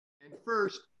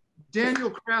First, Daniel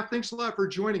Kraft, thanks a lot for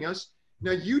joining us.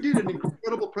 Now, you did an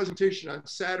incredible presentation on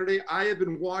Saturday. I have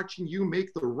been watching you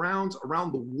make the rounds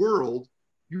around the world.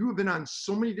 You have been on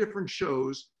so many different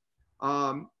shows.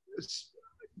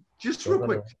 Just real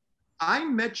quick, I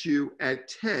met you at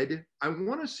TED. I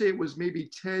want to say it was maybe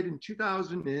TED in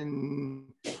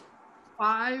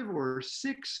 2005 or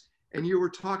 6, and you were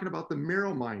talking about the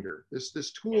marrow minder,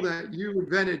 this tool that you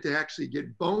invented to actually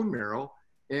get bone marrow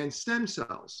and stem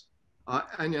cells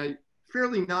in a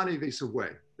fairly non-invasive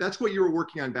way. That's what you were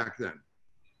working on back then.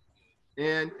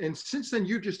 And since then,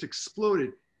 you've just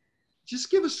exploded. Just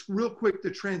give us real quick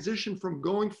the transition from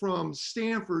going from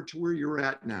Stanford to where you're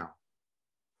at now.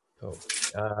 Oh,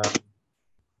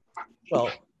 well,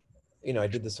 I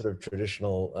did this sort of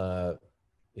traditional,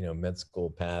 med school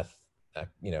path,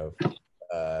 in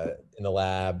the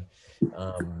lab,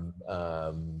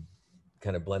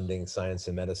 kind of blending science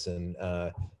and medicine.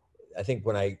 I think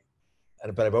but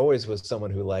I've always was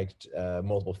someone who liked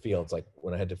multiple fields. Like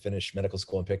when I had to finish medical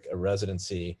school and pick a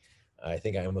residency, I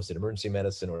think I almost did emergency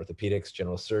medicine, orthopedics,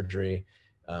 general surgery,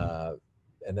 and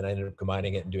then I ended up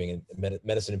combining it and doing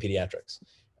medicine and pediatrics.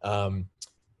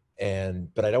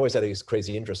 But I'd always had these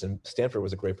crazy interests, and Stanford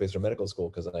was a great place for medical school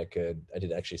because I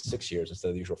did actually 6 years instead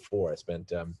of the usual 4. I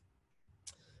spent a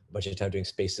bunch of time doing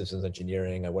space systems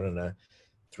engineering. I went on a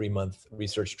 3-month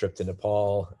research trip to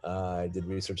Nepal. I did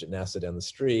research at NASA down the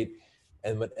street.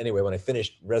 Anyway, when I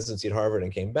finished residency at Harvard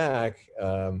and came back,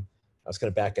 I was kind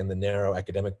of back in the narrow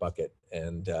academic bucket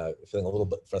and feeling a little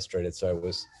bit frustrated. So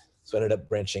I ended up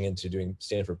branching into doing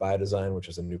Stanford Biodesign, which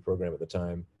was a new program at the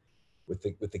time, with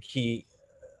the key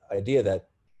idea that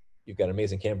you've got an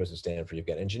amazing campus at Stanford. You've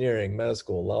got engineering, medical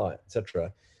school, law, et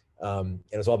cetera. And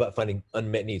it's all about finding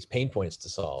unmet needs, pain points to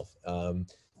solve. And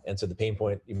so the pain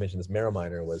point, you mentioned this marrow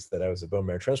miner, was that I was a bone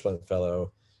marrow transplant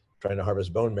fellow trying to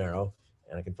harvest bone marrow.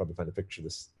 And I can probably find a picture of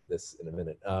this in a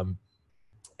minute.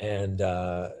 It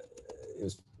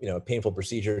was, a painful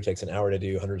procedure. It takes an hour to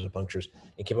do, hundreds of punctures,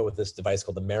 and came up with this device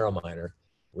called the marrow miner,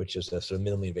 which is a sort of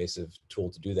minimally invasive tool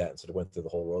to do that. And sort of went through the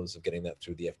whole roads of getting that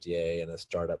through the FDA and a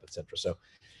startup, et cetera. So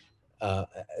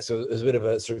it was a bit of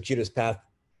a circuitous path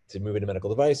to move into medical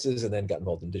devices, and then got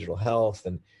involved in digital health.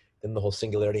 And then the whole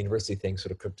Singularity University thing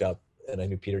sort of cooked up. And I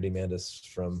knew Peter Diamandis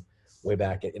from way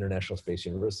back at International Space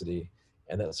University.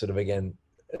 And that sort of, again,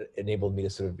 enabled me to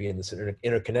sort of be in this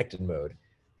interconnected mode.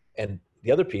 And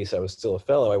the other piece, I was still a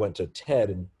fellow. I went to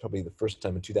TED, and probably the first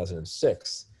time in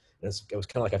 2006. And it was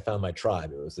kind of like I found my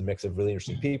tribe. It was a mix of really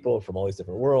interesting people from all these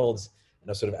different worlds. And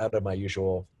I was sort of out of my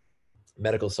usual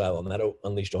medical silo, and that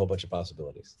unleashed a whole bunch of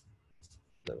possibilities.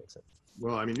 Does that make sense?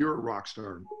 Well, I mean, you're a rock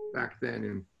star back then,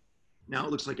 and now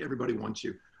it looks like everybody wants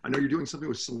you. I know you're doing something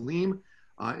with Salim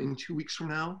in 2 weeks from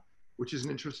now, which is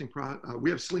an interesting we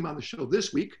have Salim on the show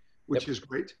this week, which is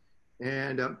great.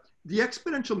 And the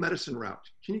exponential medicine route,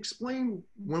 can you explain,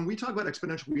 when we talk about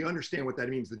exponential, we understand what that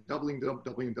means, the doubling,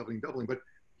 but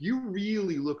you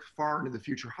really look far into the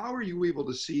future. How are you able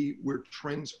to see where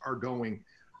trends are going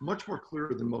much more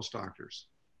clearer than most doctors?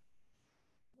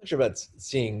 I'm not sure about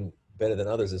seeing better than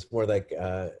others. It's more like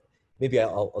maybe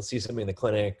I'll see something in the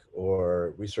clinic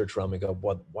or research realm and go,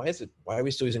 well, why are we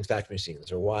still using fax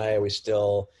machines? Or why are we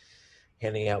still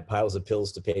handing out piles of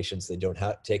pills to patients they don't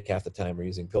take half the time, or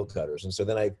using pill cutters? And so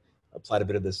then I applied a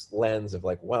bit of this lens of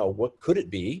like, wow, what could it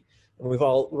be? And we're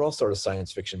all sort of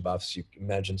science fiction buffs. You can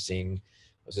imagine seeing,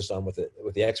 I was just on with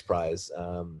the X Prize.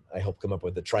 I helped come up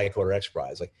with the tricorder X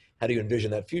Prize. Like, how do you envision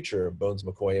that future of Bones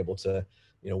McCoy able to,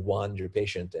 wand your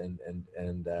patient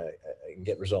and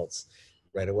get results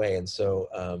right away? And so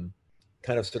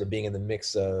kind of sort of being in the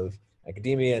mix of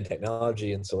academia and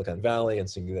technology in Silicon Valley and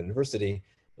Singularity University,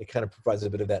 it kind of provides a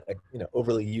bit of that,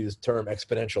 overly used term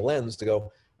exponential lens to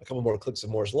go a couple more clicks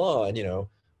of Moore's law. And,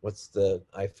 what's the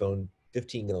iPhone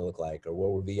 15 going to look like? Or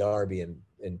what would VR be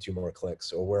in 2 more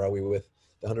clicks? Or where are we with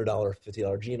the $100, $50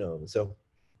 genome? So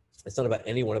it's not about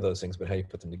any one of those things, but how you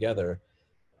put them together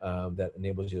that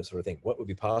enables you to sort of think, what would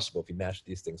be possible if you matched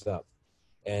these things up?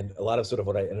 And a lot of sort of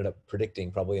what I ended up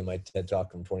predicting probably in my TED Talk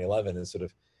from 2011 is sort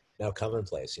of now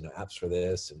commonplace, apps for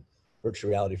this and virtual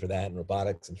reality for that, and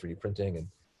robotics and 3D printing. And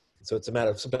so it's a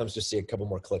matter of sometimes just see a couple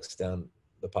more clicks down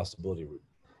the possibility route.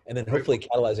 And then hopefully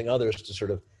catalyzing others to sort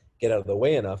of get out of the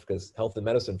way enough, because health and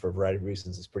medicine, for a variety of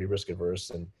reasons, is pretty risk averse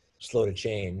and slow to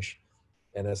change.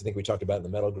 And as I think we talked about in the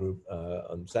metal group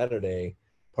on Saturday,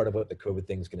 part of what the COVID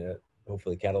thing is going to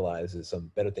hopefully catalyze is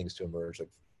some better things to emerge,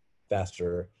 like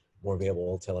faster, more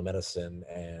available telemedicine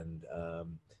and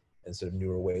sort of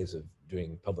newer ways of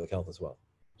doing public health as well.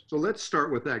 So let's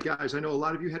start with that. Guys, I know a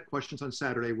lot of you had questions on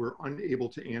Saturday. We're unable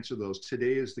to answer those.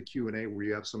 Today is the Q&A where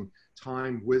you have some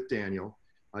time with Daniel.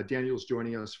 Daniel's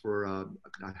joining us for,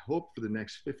 I hope, for the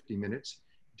next 50 minutes.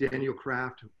 Daniel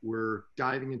Kraft, we're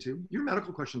diving into your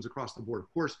medical questions across the board.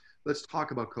 Of course, let's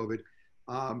talk about COVID.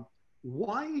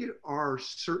 Why are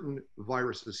certain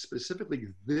viruses, specifically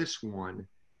this one,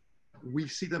 we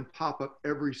see them pop up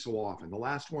every so often? The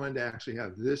last one to actually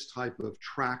have this type of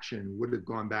traction would have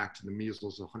gone back to the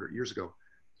measles 100 years ago.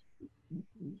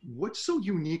 What's so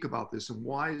unique about this, and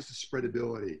why is the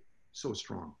spreadability so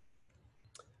strong?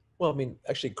 Well, I mean,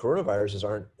 actually, coronaviruses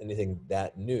aren't anything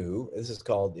that new. This is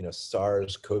called,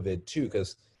 SARS-CoV-2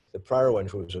 because the prior one,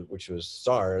 which was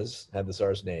SARS, had the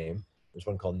SARS name. There's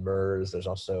one called MERS. There's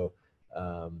also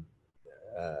Ebola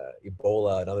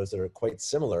and others that are quite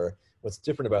similar. What's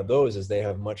different about those is they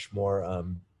have much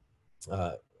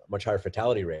higher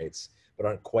fatality rates, but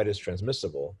aren't quite as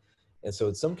transmissible. And so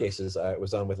in some cases, I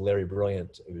was on with Larry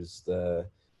Brilliant, who's the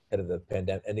head of the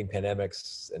ending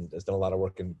pandemics and has done a lot of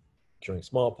work in curing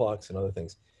smallpox and other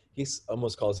things. He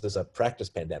almost calls this a practice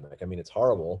pandemic. I mean, it's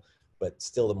horrible, but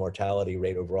still the mortality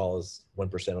rate overall is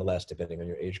 1% or less, depending on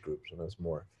your age group, sometimes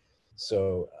more.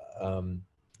 So, in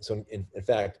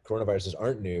fact, coronaviruses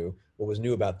aren't new. What was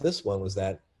new about this one was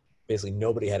that basically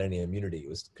nobody had any immunity. It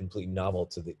was completely novel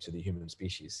to the human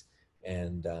species.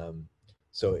 And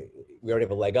so we already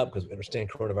have a leg up because we understand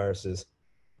coronaviruses.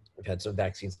 We've had some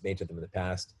vaccines made to them in the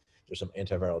past. There's some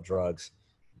antiviral drugs,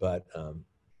 but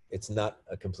it's not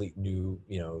a complete new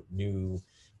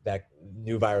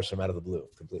virus from out of the blue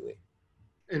completely.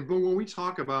 And but when we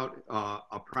talk about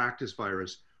a practice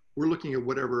virus, we're looking at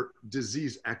whatever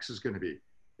disease X is going to be.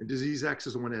 And disease X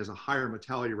is the one that has a higher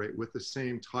mortality rate with the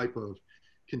same type of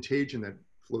contagion that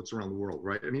floats around the world,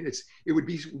 right? I mean, it would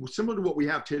be similar to what we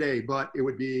have today, but it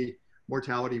would be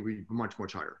mortality would be much,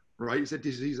 much higher, right? Is that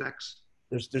disease X?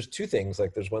 There's two things.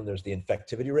 Like there's the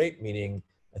infectivity rate, meaning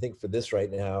I think for this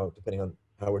right now, depending on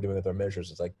how we're doing with our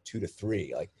measures, it's like 2 to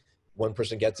 3. Like one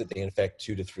person gets it, they infect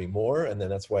 2 to 3 more, and then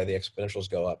that's why the exponentials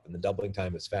go up and the doubling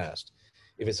time is fast.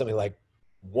 If it's something like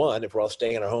 1, if we're all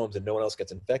staying in our homes and no one else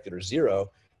gets infected, or 0,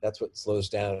 that's what slows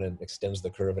down and extends the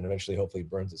curve and eventually hopefully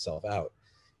burns itself out.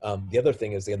 The other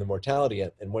thing is the mortality,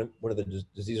 and one of the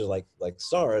diseases like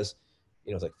SARS,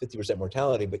 it's like 50%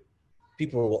 mortality, but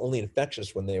people were only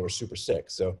infectious when they were super sick.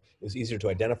 So it was easier to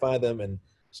identify them and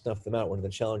snuff them out. One of the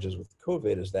challenges with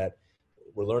COVID is that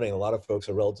we're learning a lot of folks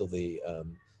are relatively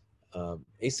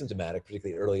asymptomatic,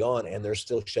 particularly early on, and they're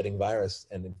still shedding virus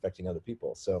and infecting other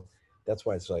people. So that's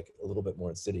why it's like a little bit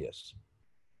more insidious.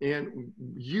 And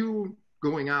you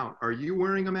going out, are you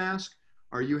wearing a mask?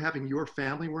 Are you having your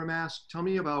family wear a mask? Tell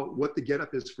me about what the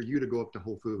getup is for you to go up to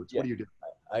Whole Foods. Yeah. What do you do?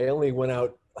 I only went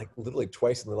out like literally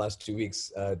twice in the last 2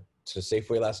 weeks to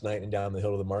Safeway last night and down the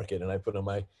hill to the market. And I put on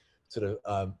my sort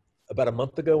of, about a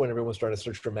month ago when everyone was trying to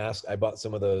search for masks, I bought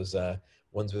some of those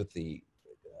ones with the,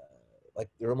 like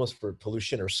they're almost for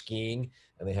pollution or skiing,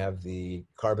 and they have the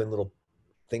carbon little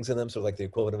things in them. So like the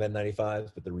equivalent of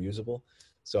N95s, but they're reusable.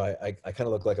 So I kind of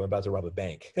look like I'm about to rob a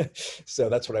bank. So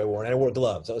that's what I wore. And I wore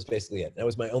gloves. That was basically it. That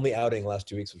was my only outing last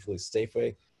 2 weeks, was really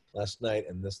Safeway last night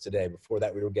and this today. Before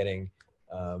that, we were getting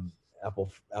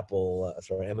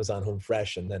Amazon Home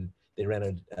Fresh, and then they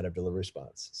ran out of delivery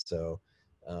spots. So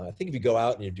I think if you go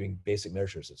out and you're doing basic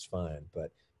measures, it's fine.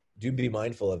 But do be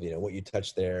mindful of what you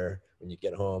touch there when you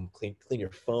get home. Clean your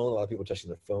phone. A lot of people touching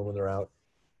their phone when they're out.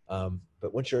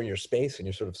 But once you're in your space and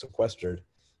you're sort of sequestered,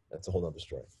 that's a whole other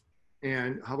story.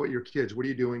 And how about your kids? What are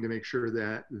you doing to make sure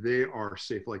that they are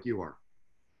safe like you are?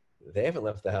 They haven't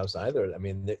left the house either. I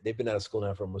mean, they've been out of school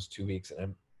now for almost 2 weeks,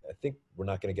 and I think we're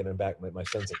not going to get them back. My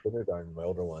son's in kindergarten, my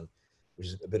older one, which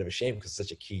is a bit of a shame because it's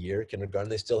such a key year. Kindergarten,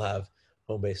 they still have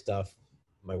home-based stuff.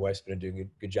 My wife's been doing a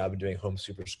good job of doing home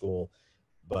super school,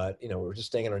 but we're just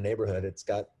staying in our neighborhood.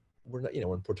 We're not,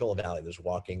 we're in Portola Valley. There's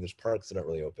walking, there's parks that aren't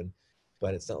really open,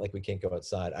 but it's not like we can't go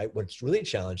outside. What's really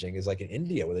challenging is like in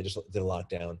India, where they just did a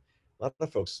lockdown. A lot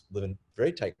of folks live in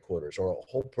very tight quarters, or a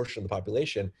whole portion of the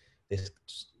population, they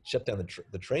shut down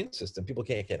the train system. People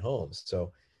can't get home.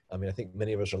 So, I mean, I think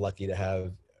many of us are lucky to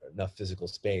have enough physical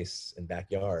space and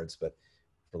backyards, but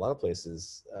for a lot of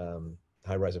places,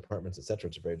 high-rise apartments, et cetera,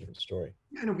 it's a very different story.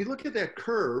 And if we look at that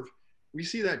curve, we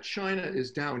see that China is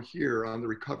down here on the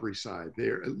recovery side.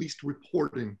 They're at least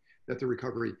reporting that the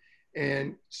recovery,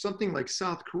 and something like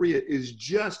South Korea is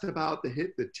just about to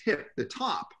hit the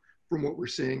top from what we're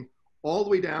seeing, all the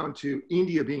way down to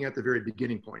India being at the very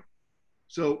beginning point.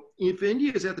 So if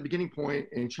India is at the beginning point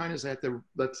and China's at the,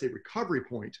 let's say, recovery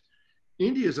point,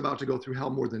 India is about to go through hell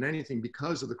more than anything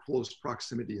because of the close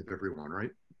proximity of everyone,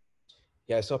 right?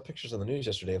 Yeah, I saw pictures on the news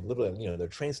yesterday of literally, their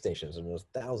train stations, and there's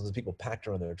thousands of people packed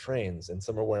around their trains, and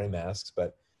some are wearing masks,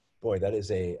 but boy, that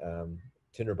is a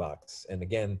tinderbox. And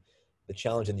again, the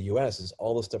challenge in the US is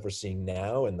all the stuff we're seeing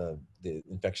now and the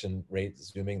infection rate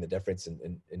zooming, the death rates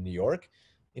in New York.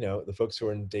 You know, the folks who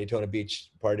were in Daytona Beach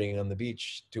partying on the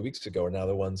beach 2 weeks ago are now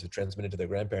the ones who transmitted to their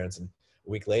grandparents, and a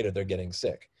week later they're getting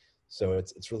sick. So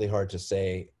it's really hard to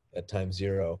say at time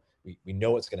zero. We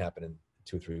know what's going to happen in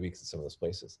 2 or 3 weeks in some of those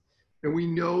places. And we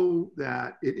know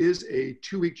that it is a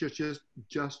 2-week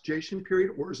gestation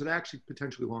period, or is it actually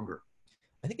potentially longer?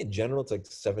 I think in general, it's like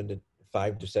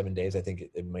 5 to 7 days. I think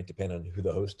it might depend on who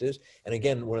the host is. And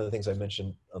again, one of the things I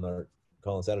mentioned on our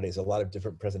call on Saturday is a lot of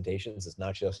different presentations. It's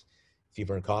not just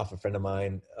fever and cough. A friend of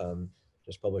mine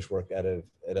just published work at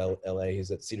LA. He's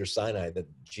at Cedars-Sinai, that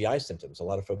GI symptoms. A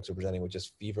lot of folks are presenting with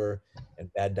just fever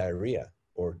and bad diarrhea,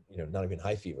 or not even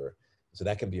high fever. So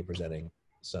that can be a presenting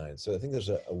sign. So I think there's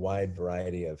a wide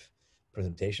variety of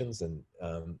presentations, and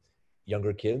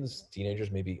younger kids,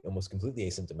 teenagers, may be almost completely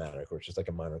asymptomatic, or it's just like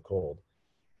a minor cold.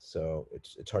 So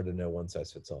it's hard to know one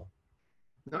size fits all.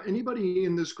 Now, anybody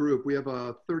in this group, we have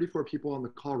 34 people on the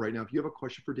call right now. If you have a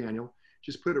question for Daniel,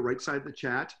 just put it right side of the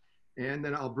chat, and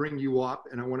then I'll bring you up.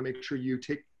 And I want to make sure you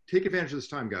take advantage of this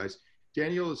time, guys.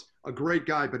 Daniel is a great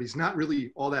guy, but he's not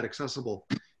really all that accessible.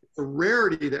 It's a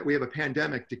rarity that we have a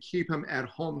pandemic to keep him at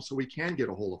home so we can get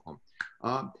a hold of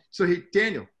him. So hey,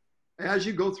 Daniel, as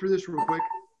you go through this real quick,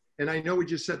 and I know we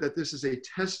just said that this is a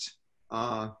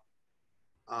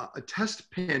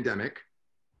test pandemic.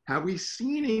 Have we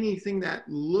seen anything that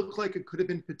looked like it could have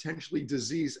been potentially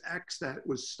disease X that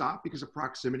was stopped because of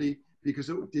proximity, because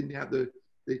it didn't have the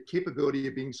capability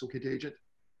of being so contagious?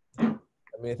 I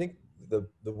mean, I think the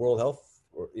World Health,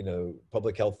 or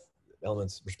public health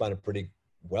elements responded pretty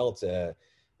well to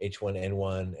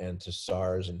H1N1 and to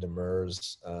SARS and to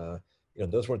MERS.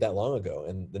 Those weren't that long ago,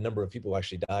 and the number of people who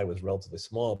actually died was relatively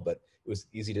small, but it was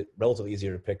relatively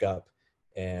easier to pick up,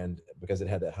 and because it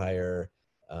had that higher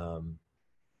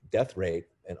death rate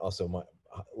and also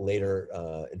later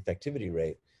infectivity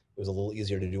rate, it was a little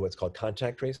easier to do what's called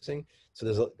contact tracing. So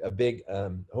there's a big,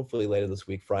 hopefully later this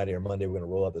week, Friday or Monday, we're going to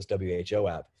roll out this WHO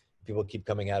app. People keep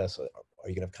coming at us, are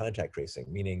you going to have contact tracing?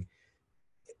 Meaning,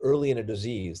 early in a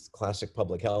disease, classic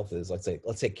public health is, let's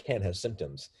say Ken has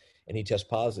symptoms and he tests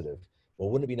positive. Well,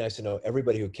 wouldn't it be nice to know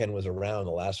everybody who Ken was around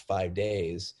the last 5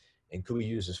 days, and could we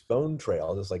use his phone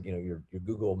trail, just like your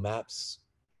Google Maps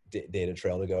data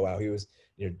trail, to go, wow, he was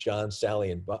near John, Sally,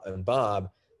 and Bob.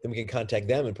 Then we can contact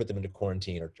them and put them into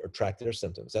quarantine, or track their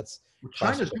symptoms. That's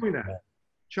China's doing that.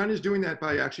 China's doing that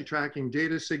by actually tracking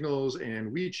data signals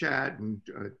and WeChat, and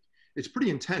it's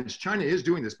pretty intense. China is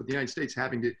doing this, but the United States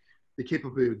having the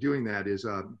capability of doing that is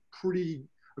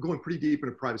going pretty deep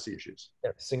into privacy issues.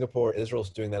 Yeah, Singapore,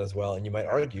 Israel's doing that as well. And you might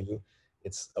argue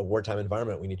it's a wartime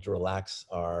environment. We need to relax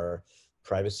our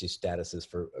privacy statuses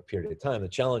for a period of time. The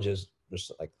challenge is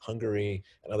there's like Hungary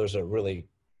and others are really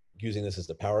using this as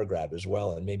the power grab as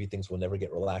well. And maybe things will never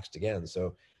get relaxed again.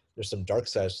 So there's some dark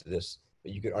sides to this,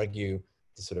 but you could argue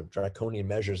the sort of draconian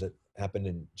measures that happened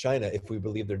in China, if we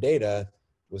believe their data,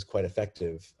 was quite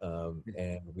effective.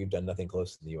 And we've done nothing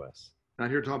close in the US. Not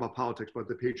here to talk about politics, but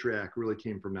the Patriot Act really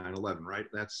came from 9/11, right?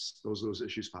 Those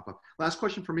issues pop up. Last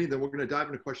question for me, then we're going to dive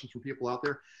into questions from people out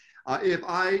there. If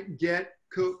I get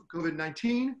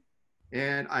COVID-19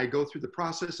 and I go through the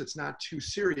process, it's not too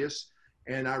serious,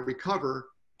 and I recover,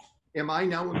 am I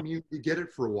now immune to get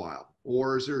it for a while?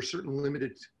 Or is there a certain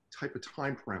limited type of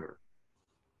time parameter?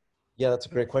 Yeah, that's a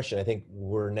great question. I think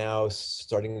we're now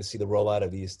starting to see the rollout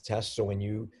of these tests. So when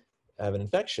you have an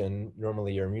infection,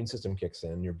 normally your immune system kicks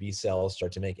in, your B cells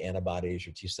start to make antibodies,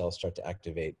 your T cells start to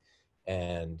activate,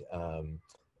 and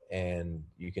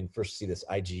you can first see this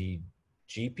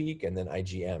IgG peak and then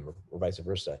IgM, or vice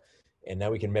versa. And now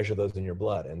we can measure those in your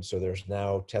blood. And so there's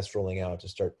now tests rolling out to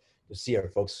start to see our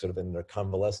folks sort of in their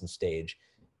convalescent stage.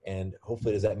 And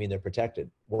hopefully, does that mean they're protected?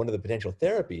 One of the potential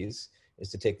therapies is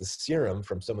to take the serum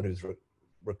from someone who's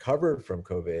recovered from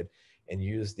COVID and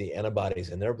use the antibodies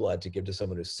in their blood to give to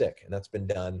someone who's sick. And that's been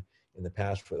done in the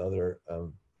past with other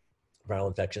viral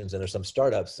infections. And there's some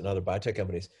startups and other biotech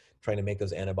companies trying to make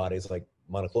those antibodies like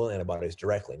monoclonal antibodies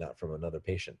directly, not from another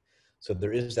patient. So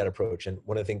there is that approach. And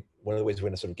one of the ways we're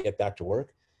going to sort of get back to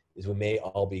work is we may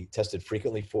all be tested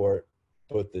frequently for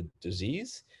both the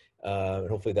disease, and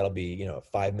hopefully that'll be, a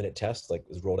 5-minute test like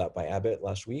was rolled out by Abbott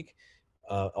last week.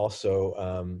 Also,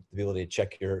 the ability to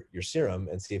check your serum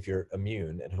and see if you're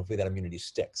immune, and hopefully that immunity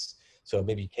sticks. So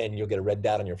maybe you'll get a red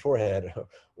dot on your forehead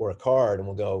or a card, and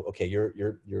we'll go, okay,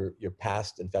 you're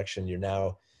past infection. You're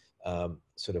now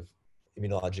sort of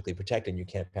immunologically protected, and you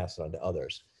can't pass it on to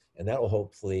others. And that will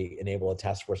hopefully enable a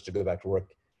task force to go back to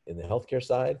work in the healthcare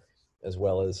side as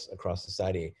well as across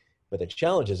society. But the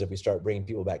challenge is if we start bringing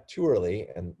people back too early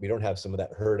and we don't have some of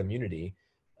that herd immunity,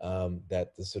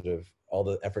 that the sort of all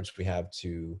the efforts we have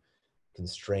to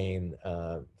constrain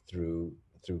through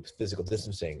physical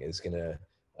distancing is going to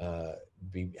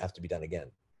have to be done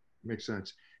again. Makes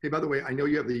sense. Hey, by the way, I know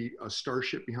you have the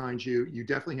Starship behind you. You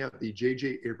definitely have the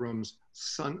J.J. Abrams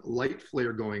sun light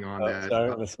flare going on that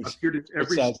appeared in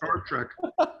every Star Trek.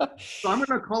 So I'm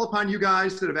going to call upon you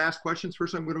guys that have asked questions.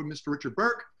 First, I'm going to Mr. Richard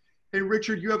Burke. Hey,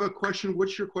 Richard, you have a question.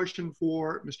 What's your question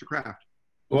for Mr. Kraft?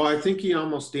 Well, I think he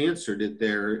almost answered it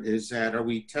there. Is that, are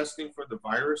we testing for the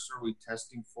virus or are we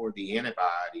testing for the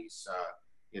antibodies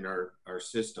in our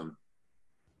system?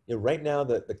 Yeah, right now,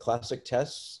 the classic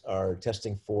tests are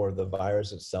testing for the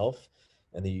virus itself,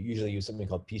 and they usually use something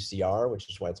called PCR, which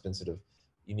is why it's been sort of,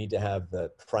 you need to have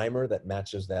the primer that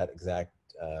matches that exact,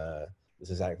 this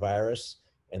exact virus,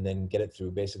 and then get it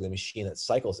through basically a machine that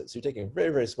cycles it. So you're taking a very,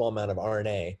 very small amount of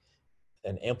RNA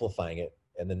and amplifying it,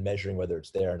 and then measuring whether it's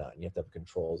there or not. And you have to have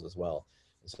controls as well.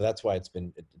 And so that's why it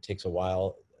takes a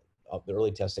while. The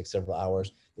early tests take several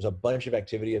hours. There's a bunch of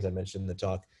activity, as I mentioned in the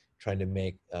talk, trying to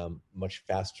make much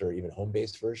faster, even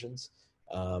home-based versions.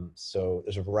 So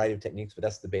there's a variety of techniques, but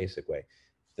that's the basic way.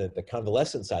 The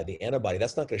convalescent side, the antibody,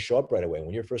 that's not going to show up right away.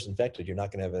 When you're first infected, you're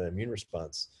not going to have an immune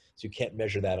response. So you can't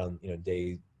measure that on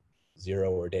day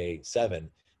 0 or day 7.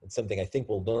 And something I think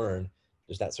we'll learn,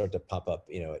 does that start to pop up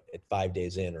at 5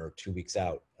 days in or 2 weeks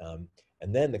out?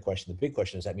 And then the big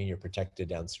question, does that mean you're protected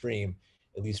downstream,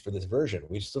 at least for this version?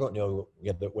 We still don't know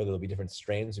whether there'll be different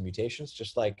strains and mutations,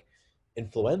 just like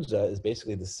influenza is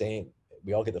basically the same.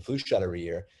 We all get the flu shot every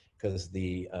year because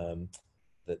the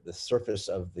surface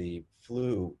of the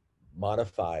flu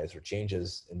modifies or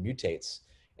changes and mutates.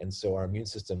 And so our immune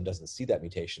system doesn't see that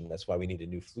mutation. That's why we need a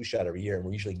new flu shot every year. And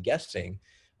we're usually guessing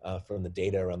from the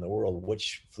data around the world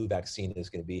which flu vaccine is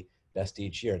going to be best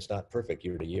each year. It's not perfect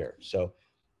year to year. So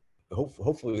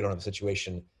hopefully we don't have a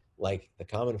situation like the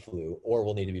common flu, or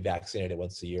we'll need to be vaccinated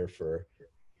once a year for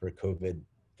COVID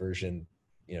version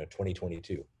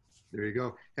 2022. There you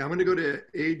go. Now I'm going to go to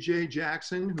AJ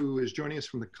Jackson, who is joining us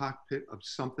from the cockpit of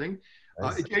something.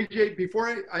 Nice. AJ,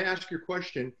 before I ask your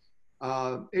question,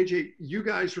 AJ, you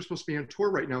guys are supposed to be on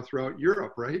tour right now throughout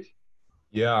Europe, right?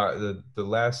 Yeah, the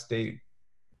last date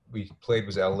we played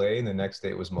was LA, and the next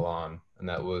date was Milan, and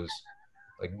that was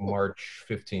like March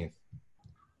 15th.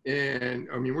 And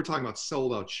I mean, we're talking about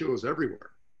sold out shows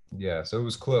everywhere. Yeah, so it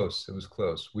was close. It was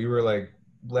close. We were like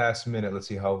last minute, let's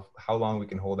see how long we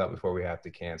can hold out before we have to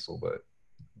cancel, but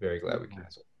very glad we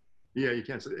canceled. Yeah, you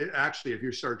canceled. Actually, if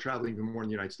you started traveling even more in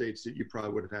the United States, you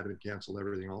probably would have had to cancel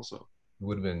everything also. We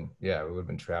would have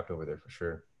been trapped over there for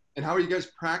sure. And how are you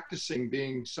guys practicing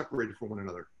being separated from one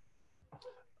another?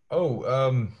 Oh,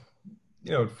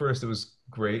 at first it was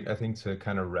great, I think, to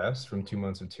kind of rest from 2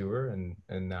 months of tour, and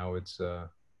now it's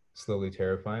slowly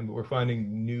terrifying, but we're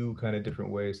finding new kind of different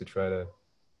ways to try to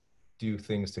do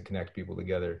things to connect people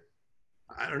together.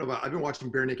 I don't know about, I've been watching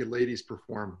Bare Naked Ladies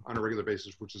perform on a regular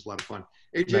basis, which is a lot of fun.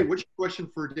 AJ, what's your question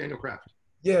for Daniel Kraft?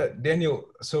 Yeah, Daniel,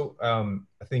 so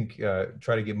I think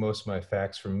try to get most of my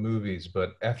facts from movies,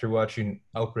 but after watching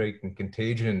Outbreak and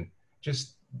Contagion,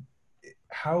 just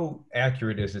how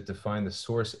accurate is it to find the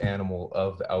source animal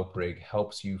of the outbreak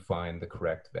helps you find the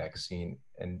correct vaccine?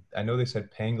 And I know they said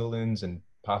pangolins and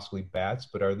possibly bats,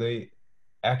 but are they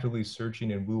actively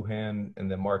searching in Wuhan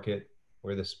and the market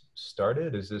where this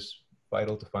started? Is this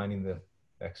vital to finding the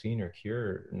vaccine or cure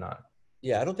or not?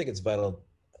 Yeah, I don't think it's vital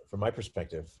from my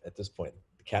perspective at this point.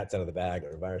 The cat's out of the bag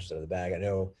or the virus is out of the bag.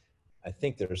 I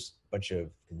think there's a bunch of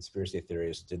conspiracy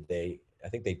theories. I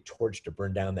think they torched or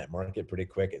burned down that market pretty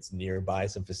quick. It's nearby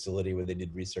some facility where they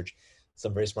did research.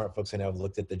 Some very smart folks I know have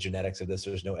looked at the genetics of this.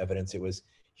 There's no evidence it was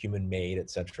human made,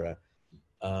 et cetera.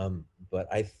 But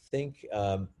I think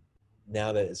now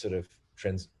that it's sort of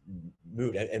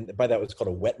moved, and by that was called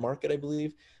a wet market, I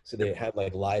believe. So they had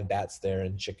like live bats there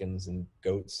and chickens and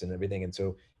goats and everything. And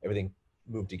so everything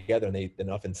moved together, and they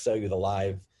then often sell you the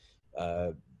live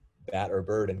bat or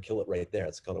bird and kill it right there.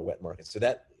 It's called a wet market. So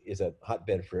that is a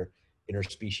hotbed for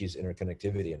interspecies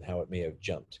interconnectivity and how it may have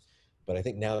jumped. But I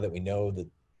think now that we know the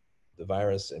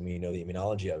virus and we know the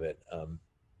immunology of it,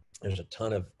 there's a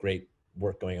ton of great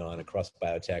work going on across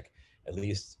biotech, at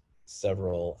least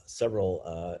several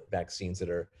vaccines that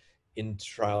are in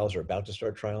trials or about to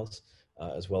start trials,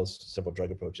 as well as several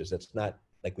drug approaches. That's not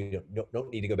like we don't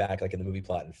need to go back like in the movie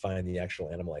plot and find the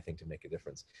actual animal, I think, to make a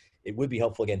difference. It would be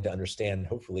helpful again to understand,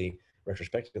 hopefully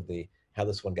retrospectively, how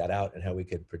this one got out and how we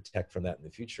could protect from that in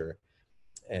the future.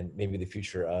 And maybe the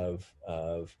future of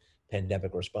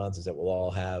pandemic responses, that we'll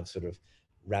all have sort of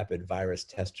rapid virus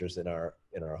testers in our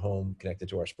home connected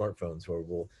to our smartphones, where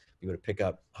we'll be able to pick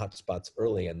up hotspots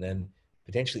early and then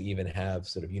potentially even have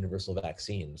sort of universal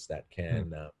vaccines that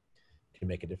can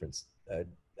make a difference.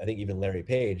 I think even Larry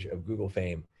Page of Google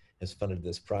fame has funded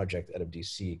this project out of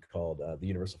DC called the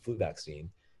Universal Flu Vaccine,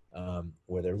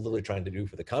 where they're literally trying to do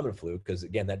for the common flu, because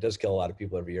again, that does kill a lot of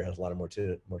people every year, has a lot of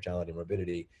mortality and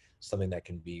morbidity, something that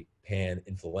can be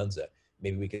pan-influenza.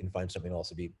 Maybe we can find something else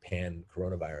to be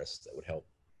pan-coronavirus that would help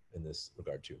in this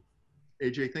regard too.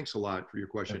 AJ, thanks a lot for your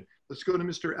question. Let's go to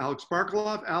Mr. Alex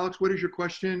Barkaloff. Alex, what is your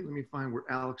question? Let me find where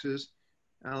Alex is.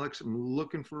 Alex, I'm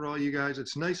looking for all you guys.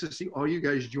 It's nice to see all you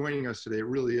guys joining us today. It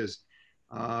really is.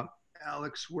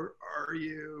 Alex, where are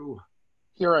you?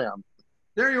 Here I am.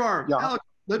 There you are. Yeah. Alex,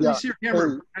 let me see your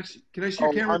camera. Can I see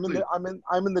your camera, I'm please?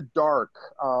 I'm in the dark.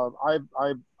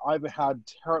 I've had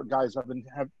guys. I've been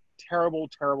have terrible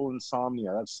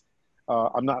insomnia. That's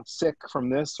I'm not sick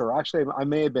from this, or actually I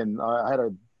may have been. I had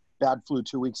a bad flu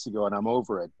 2 weeks ago, and I'm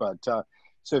over it. But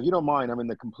so if you don't mind, I'm in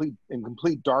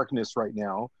complete darkness right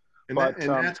now. And,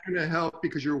 that's going to help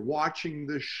because you're watching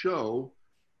the show,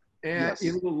 and yes.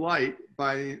 in the light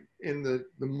the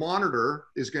monitor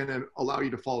is going to allow you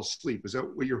to fall asleep. Is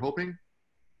that what you're hoping?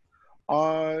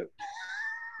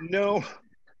 No.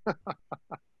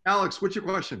 Alex, what's your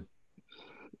question?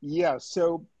 Yeah.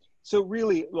 So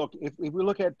really, look, if we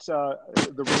look at the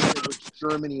rate at which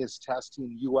Germany is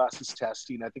testing, U.S. is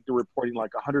testing, I think they're reporting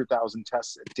like 100,000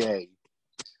 tests a day.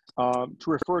 To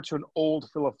refer to an old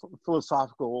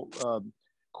philosophical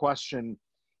question,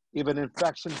 if an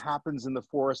infection happens in the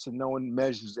forest and no one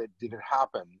measures it, did it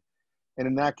happen? And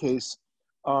in that case,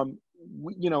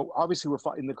 obviously we're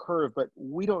in the curve, but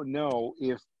we don't know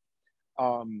if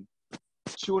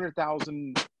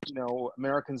 200,000,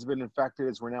 Americans have been infected,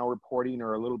 as we're now reporting,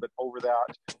 or a little bit over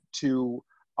that, to,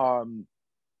 I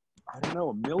don't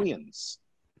know, millions.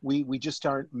 We just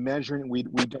aren't measuring, we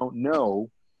don't know.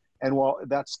 And while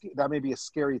that may be a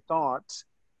scary thought,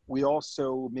 we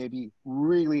also may be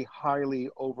really highly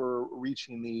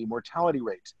overreaching the mortality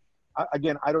rate.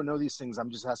 Again, I don't know these things.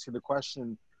 I'm just asking the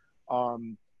question.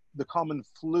 The common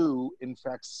flu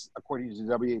infects, according to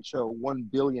the WHO, 1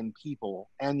 billion people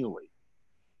annually.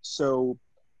 So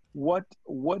what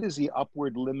is the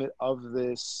upward limit of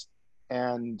this?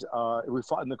 And if we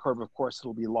flatten the curve, of course,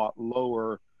 it'll be a lot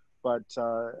lower. But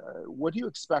what do you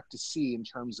expect to see in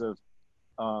terms of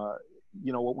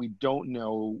what we don't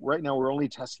know? Right now, we're only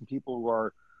testing people who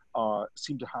are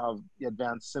seem to have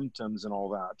advanced symptoms and all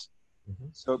that. Mm-hmm.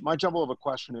 So my jumble of a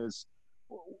question is,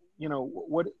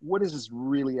 what is this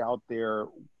really out there?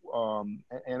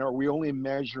 And are we only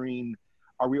measuring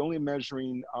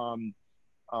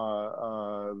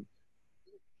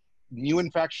new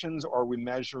infections, or are we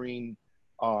measuring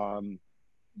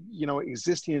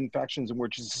existing infections, and we're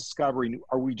just discovering?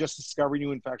 Are we just discovering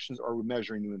new infections, or are we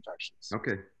measuring new infections?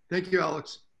 Okay, thank you,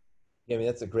 Alex. Yeah, I mean,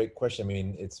 that's a great question. I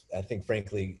mean, it's, I think,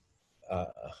 frankly,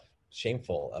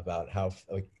 shameful about how,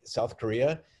 like, South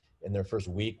Korea, in their first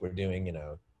week, we're doing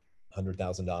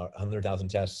 100,000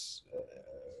 tests.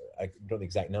 I don't know the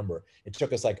exact number. It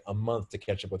took us like a month to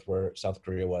catch up with where South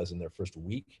Korea was in their first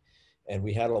week, and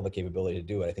we had all the capability to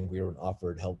do it. I think we were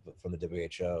offered help from the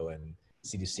WHO and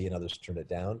CDC, and others turned it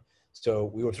down. So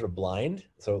we were sort of blind.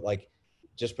 So, like,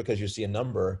 just because you see a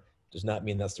number does not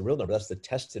mean that's the real number. That's the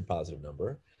tested positive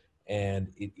number.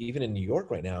 And even in New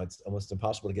York right now, it's almost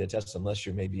impossible to get a test unless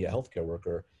you're maybe a healthcare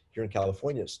worker. Here in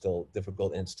California, it's still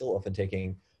difficult, and it's still often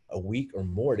taking a week or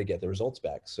more to get the results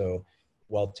back. So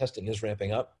while testing is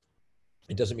ramping up,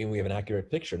 it doesn't mean we have an accurate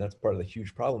picture. And that's part of the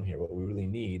huge problem here. What we really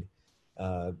need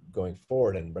going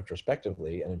forward and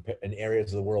retrospectively, and in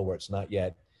areas of the world where it's not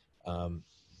yet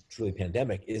truly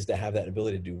pandemic, is to have that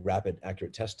ability to do rapid,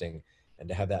 accurate testing, and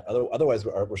to have that. Otherwise,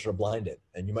 we're sort of blinded.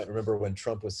 And you might remember when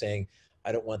Trump was saying,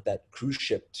 I don't want that cruise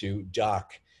ship to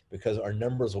dock because our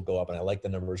numbers will go up, and I like the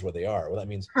numbers where they are. Well, that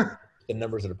means the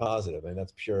numbers that are positive, and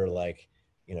that's pure, like,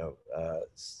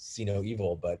 see no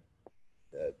evil, but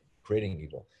creating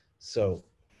evil. So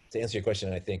to answer your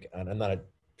question, I think, and I'm not a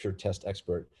pure test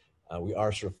expert, we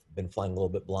are sort of been flying a little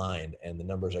bit blind, and the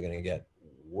numbers are going to get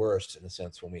worse in a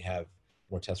sense when we have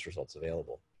more test results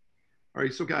available. All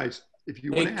right, so guys, if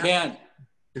you want to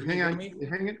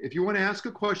if you want to ask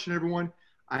a question, everyone,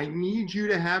 I need you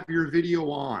to have your video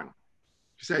on.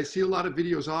 Because I see a lot of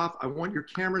videos off. I want your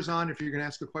cameras on if you're going to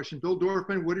ask a question. Bill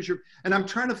Dorfman, what is your, and I'm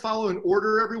trying to follow an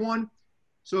order, everyone.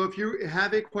 So if you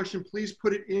have a question, please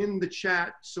put it in the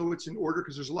chat so it's in order,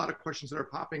 because there's a lot of questions that are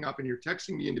popping up and you're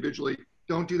texting me individually.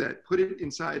 Don't do that. Put it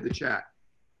inside the chat.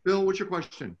 Bill, what's your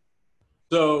question?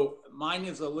 So mine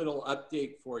is a little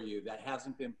update for you that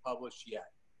hasn't been published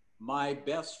yet. My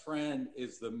best friend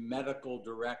is the medical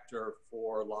director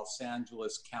for Los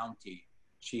Angeles County.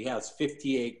 She has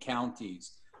 58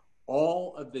 counties.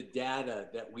 all of the data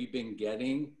that we've been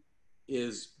getting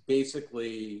is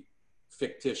basically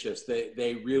fictitious.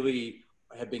 They really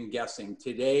have been guessing.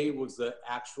 Today was the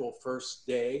actual first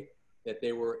day that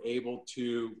they were able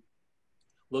to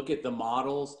look at the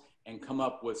models and come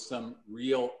up with some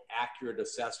real accurate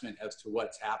assessment as to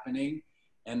what's happening.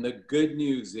 And the good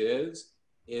news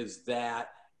is that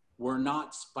we're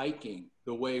not spiking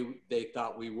the way they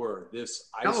thought we were. This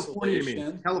California, isolation. you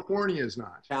mean? California is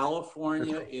not.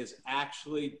 California is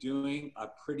actually doing a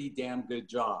pretty damn good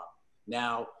job.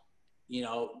 Now, you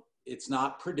know, it's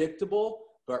not predictable,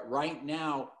 but right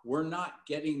now we're not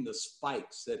getting the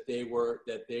spikes that they were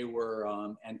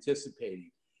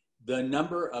anticipating. The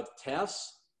number of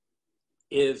tests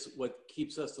is what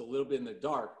keeps us a little bit in the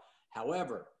dark.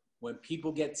 However, when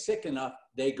people get sick enough,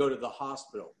 they go to the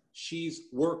hospital. She's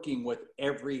working with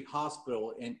every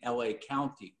hospital in LA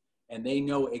County, and they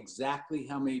know exactly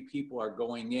how many people are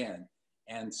going in.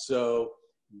 And so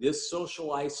this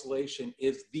social isolation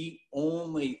is the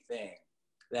only thing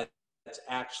that's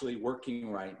actually working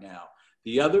right now.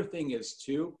 The other thing is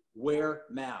to wear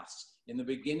masks. In the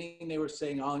beginning, they were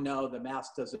saying, oh no, the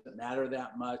mask doesn't matter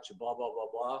that much, blah, blah, blah,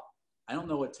 blah. I don't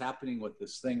know what's happening with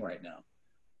this thing right now.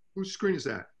 Whose screen is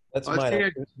that? That's Oh,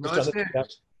 mine.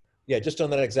 Yeah, just on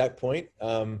that exact point.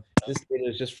 This data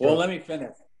is just from, well, let me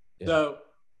finish. Yeah. So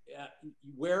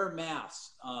wear a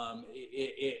mask.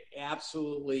 It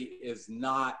absolutely is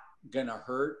not going to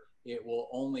hurt. It will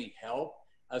only help,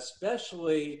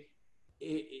 especially,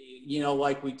 you know,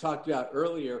 like we talked about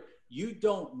earlier, you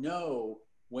don't know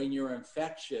when you're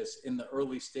infectious in the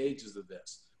early stages of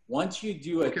this. Once you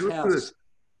do a test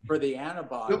for the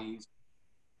antibodies.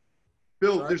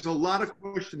 Bill, there's a lot of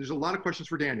questions. There's a lot of questions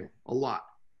for Daniel. A lot.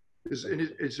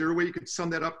 Is there a way you could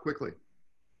sum that up quickly?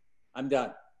 I'm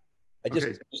done.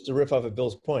 Just to riff off of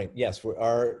Bill's point, yes, we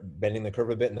are bending the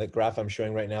curve a bit, and the graph I'm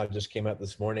showing right now just came out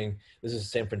this morning. This is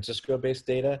San Francisco-based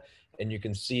data, and you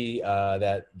can see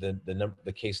that the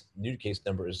new case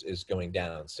number is going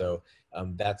down. So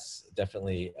that's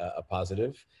definitely a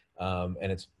positive,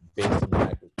 and it's based on the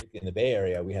fact that in the Bay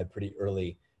Area we had pretty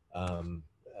early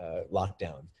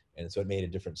lockdown, and so it made a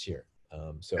difference here.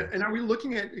 And are we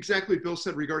looking at exactly what Bill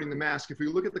said regarding the mask? If we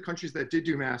look at the countries that did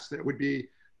do masks, that would be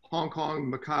Hong Kong,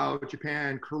 Macau,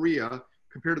 Japan, Korea,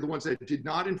 compared to the ones that did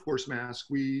not enforce masks,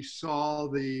 we saw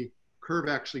the curve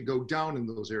actually go down in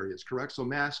those areas, correct? So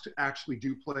masks actually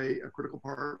do play a critical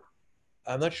part.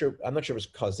 I'm not sure if it's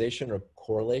causation or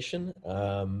correlation.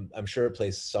 I'm sure it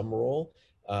plays some role.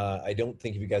 I don't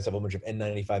think if you guys have a bunch of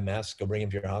N95 masks, go bring them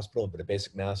to your hospital, but a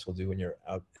basic mask will do when you're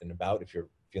out and about if you're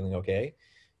feeling okay.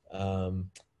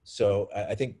 So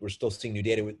I think we're still seeing new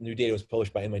data. New data was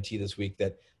published by MIT this week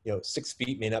that, you know, 6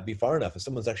 feet may not be far enough. If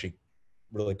someone's actually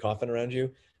really coughing around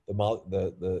you,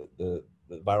 the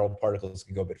viral particles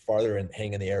can go a bit farther and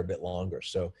hang in the air a bit longer.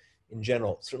 So in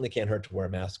general, it certainly can't hurt to wear a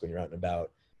mask when you're out and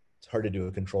about. It's hard to do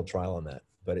a controlled trial on that,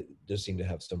 but it does seem to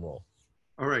have some role.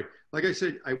 All right. Like I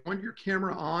said, I want your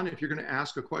camera on if you're going to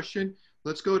ask a question.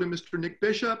 Let's go to Mr. Nick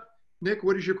Bishop. Nick,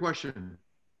 what is your question?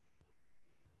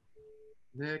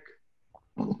 Nick.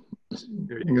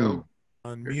 There you go.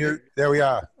 Unmute. There we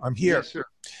are. I'm here. Yes, sir.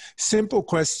 Simple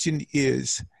question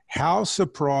is, how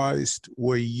surprised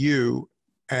were you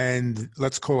and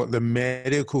let's call it the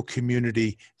medical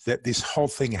community that this whole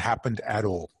thing happened at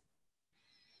all?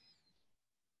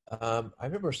 I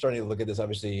remember starting to look at this,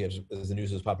 obviously, as the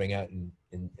news was popping out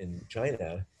in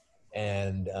China,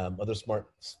 and other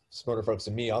smarter folks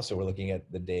than me also were looking at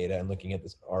the data and looking at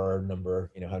this R number,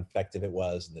 you know, how effective it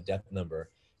was, and the death number,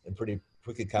 and pretty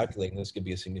quickly calculating this could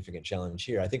be a significant challenge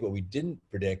here. I think what we didn't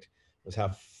predict was how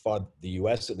far the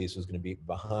US at least was going to be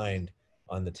behind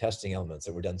on the testing elements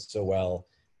that were done so well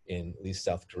in at least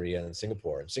South Korea and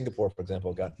Singapore. And Singapore, for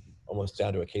example, got almost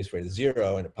down to a case rate of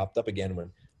 0, and it popped up again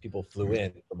when people flew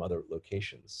in from other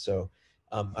locations. So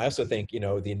I also think, you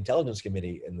know, the Intelligence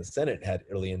Committee and the Senate had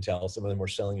early intel. Some of them were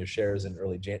selling your shares in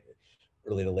early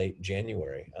to late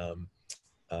January.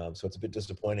 So it's a bit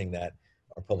disappointing that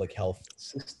our public health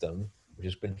system, which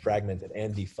has been fragmented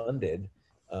and defunded,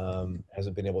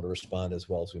 hasn't been able to respond as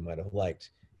well as we might have liked.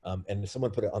 And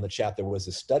someone put it on the chat, there was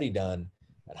a study done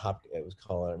at it was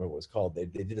called, I don't remember what it was called. They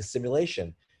did a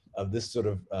simulation of this sort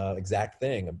of exact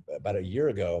thing about a year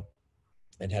ago,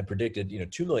 and had predicted, you know,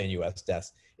 2 million US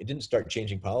deaths. It didn't start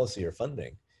changing policy or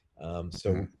funding.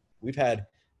 So we've had,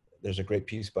 there's a great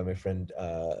piece by my friend,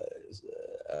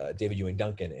 David Ewing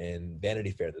Duncan in Vanity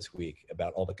Fair this week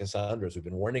about all the Cassandras who've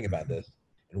been warning about this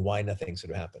and why nothing sort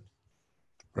of happened.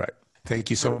 Right. Thank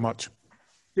you so much.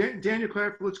 Daniel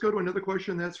Kraft, let's go to another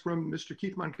question. That's from Mr.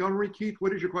 Keith Montgomery. Keith,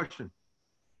 what is your question?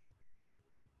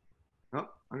 Oh,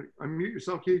 unmute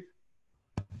yourself, Keith.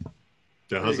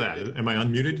 How's that? Am I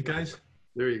unmuted, guys?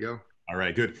 There you go. All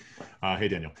right, good. Hey,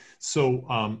 Daniel.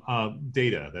 So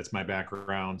data, that's my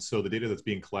background. So the data that's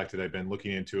being collected, I've been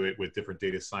looking into it with different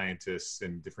data scientists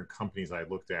and different companies I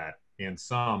looked at. And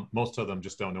most of them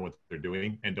just don't know what they're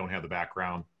doing and don't have the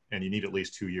background. And you need at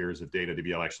least 2 years of data to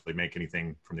be able to actually make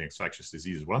anything from the infectious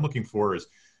diseases. What I'm looking for is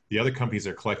the other companies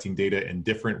are collecting data in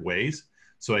different ways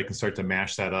so I can start to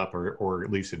mash that up or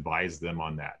at least advise them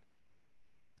on that.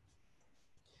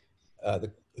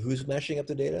 Who's mashing up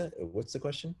the data? What's the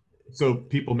question? So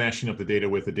people mashing up the data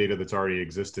with the data that's already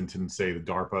existent in, say, the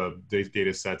DARPA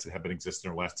data sets that have been existing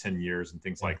over the last 10 years and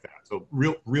things like that. So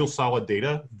real solid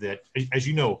data that, as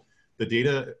you know, the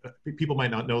data, people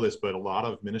might not know this, but a lot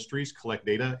of ministries collect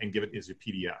data and give it as a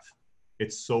PDF.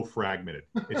 It's so fragmented.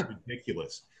 It's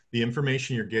ridiculous. The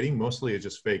information you're getting mostly is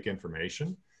just fake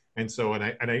information. And so,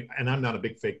 and I'm not a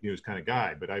big fake news kind of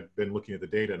guy, but I've been looking at the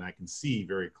data and I can see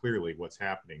very clearly what's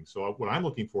happening. So what I'm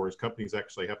looking for is companies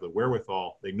actually have the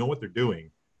wherewithal, they know what they're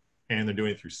doing, and they're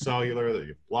doing it through cellular, they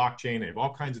have blockchain, they have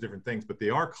all kinds of different things, but they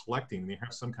are collecting, they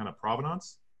have some kind of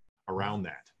provenance around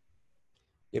that.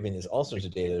 I mean, there's all sorts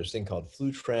of data. There's a thing called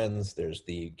flu trends. There's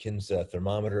the Kinsa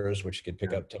thermometers, which could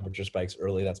pick up temperature spikes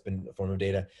early. That's been a form of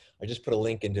data. I just put a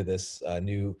link into this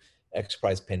new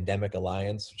XPRIZE Pandemic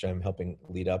Alliance, which I'm helping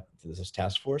lead up to this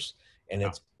task force. And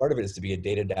it's part of it is to be a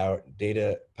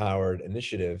data-powered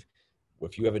initiative.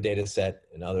 If you have a data set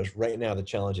and others, right now the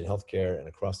challenge in healthcare and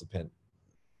across the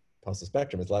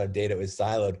spectrum is a lot of data is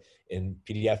siloed in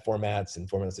PDF formats and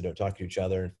formats that don't talk to each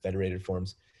other and federated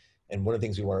forms. And one of the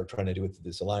things we were trying to do with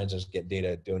this alliance is get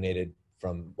data donated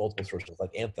from multiple sources,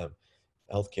 like Anthem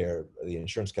Healthcare. The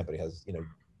insurance company has,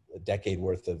 a decade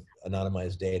worth of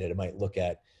anonymized data that might look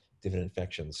at different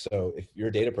infections. So if you're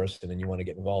a data person and you want to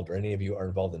get involved, or any of you are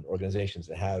involved in organizations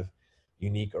that have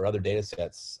unique or other data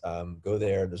sets, go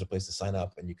there. There's a place to sign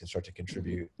up and you can start to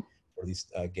contribute, or at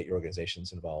least get your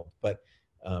organizations involved. But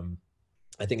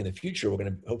I think in the future, we're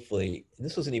going to hopefully, and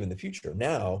this wasn't even the future,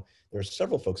 now there are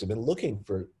several folks who have been looking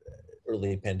for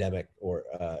early pandemic or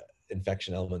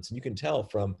infection elements. And you can tell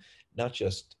from not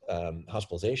just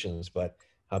hospitalizations, but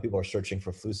how people are searching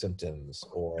for flu symptoms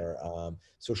or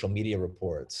social media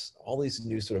reports. All these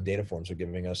new sort of data forms are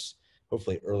giving us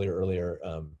hopefully earlier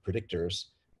predictors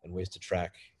and ways to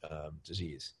track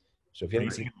disease. So if you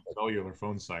haven't seen the cellular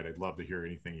phone site, I'd love to hear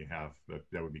anything you have.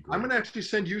 That would be great. I'm going to actually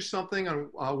send you something on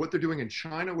what they're doing in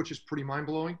China, which is pretty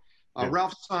mind-blowing.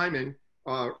 Ralph Simon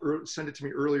sent it to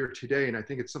me earlier today, and I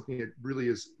think it's something that really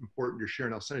is important to share,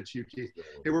 and I'll send it to you, Keith.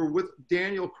 Hey, we're with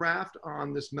Daniel Kraft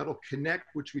on this Metal Connect,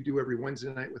 which we do every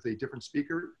Wednesday night with a different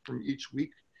speaker from each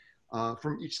week.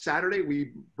 From each Saturday,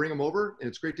 we bring them over, and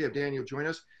it's great to have Daniel join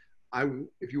us.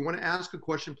 If you want to ask a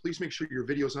question, please make sure your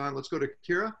video's on. Let's go to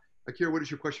Akira. Akira, what is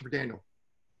your question for Daniel?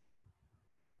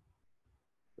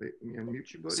 Wait, let me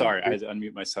unmute you, buddy. Sorry, I had to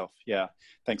unmute myself. Yeah,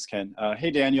 thanks, Ken.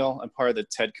 Hey, Daniel, I'm part of the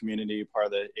TED community, part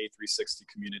of the A360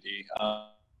 community.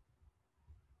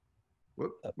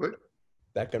 What?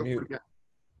 Back on mute.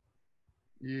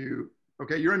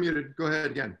 Okay, you're unmuted. Go ahead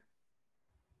again.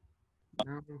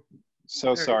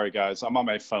 So sorry, guys. I'm on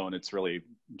my phone. It's really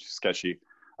sketchy.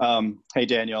 Hey,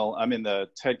 Daniel, I'm in the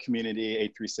TED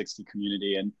community, A360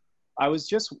 community, and I was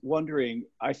just wondering,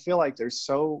 I feel like there's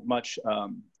so much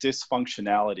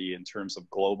dysfunctionality in terms of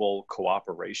global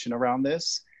cooperation around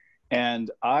this.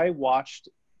 And I watched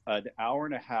an hour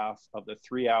and a half of the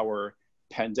 3-hour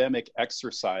pandemic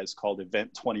exercise called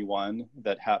Event 201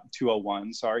 that happened,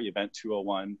 Event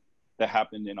 201 that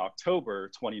happened in October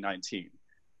 2019.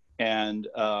 And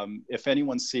if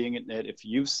anyone's seeing it, if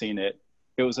you've seen it,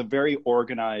 it was a very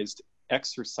organized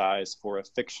exercise for a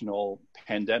fictional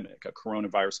pandemic, a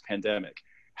coronavirus pandemic.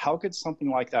 How could something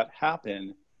like that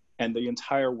happen and the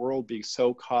entire world be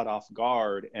so caught off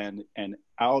guard and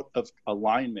out of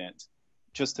alignment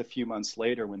just a few months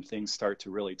later when things start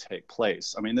to really take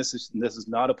place? I mean, this is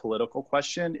not a political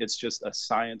question. It's just a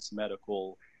science,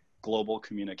 medical, global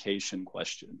communication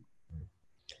question.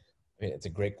 I mean, it's a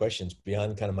great question. It's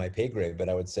beyond kind of my pay grade, but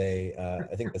I would say,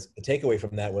 I think the takeaway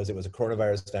from that was it was a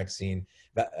coronavirus vaccine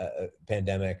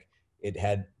pandemic. It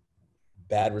had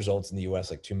bad results in the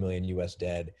US, like 2 million US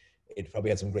dead. It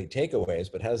probably had some great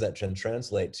takeaways, but how does that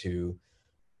translate to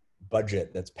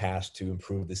budget that's passed to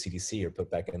improve the CDC or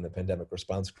put back in the pandemic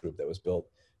response group that was built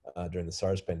during the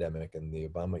SARS pandemic and the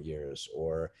Obama years?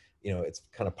 Or, it's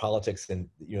kind of politics, and,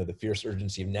 the fierce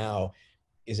urgency of now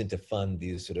isn't to fund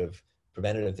these sort of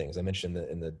preventative things. I mentioned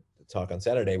in the talk on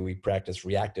Saturday, we practice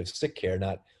reactive sick care,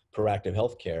 not proactive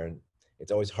health care. And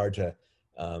it's always hard to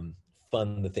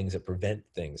fund the things that prevent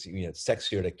things. It's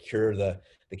sexier to cure the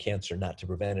cancer, not to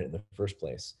prevent it in the first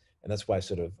place. And that's why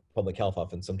sort of public health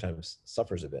often sometimes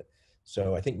suffers a bit.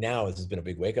 So I think now this has been a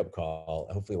big wake-up call.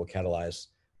 Hopefully it will catalyze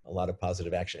a lot of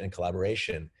positive action and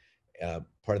collaboration.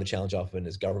 Part of the challenge often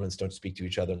is governments don't speak to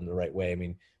each other in the right way. I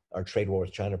mean, our trade war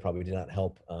with China probably did not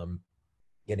help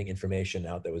getting information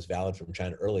out that was valid from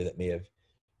China early that may have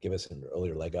given us an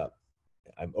earlier leg up.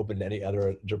 I'm open to any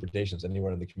other interpretations,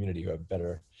 anyone in the community who have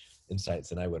better insights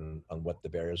than I would on what the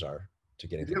barriers are to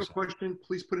getting. If you have a question,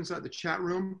 please put inside the chat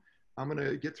room. I'm going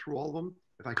to get through all of them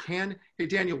if I can. Hey,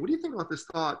 Daniel, what do you think about this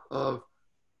thought of,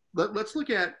 let's look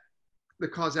at the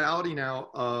causality now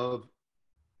of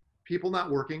people not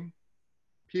working,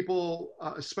 people,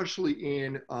 especially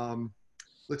in,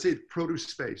 let's say, produce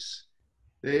space.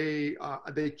 They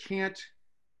can't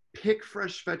pick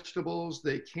fresh vegetables.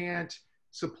 They can't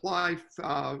supply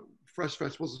fresh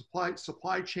vegetables.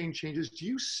 Supply chain changes. Do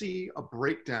you see a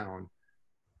breakdown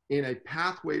in a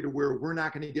pathway to where we're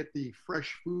not going to get the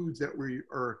fresh foods that we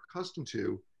are accustomed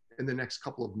to in the next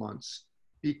couple of months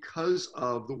because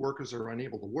of the workers are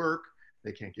unable to work,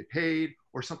 they can't get paid,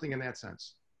 or something in that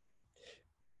sense?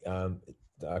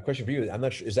 Question for you. I'm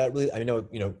not sure. Is that really? I know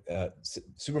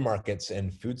supermarkets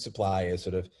and food supply is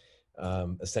sort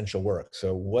of essential work.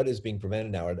 So what is being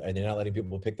prevented now? Are they not letting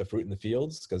people pick the fruit in the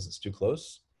fields because it's too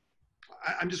close?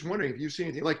 I'm just wondering if you've seen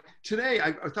anything. Like today,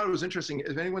 I thought it was interesting.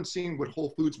 If anyone's seen what Whole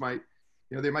Foods might,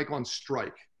 they might go on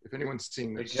strike. If anyone's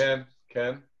seen this.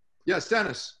 Ken? Yes,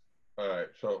 Dennis. All right.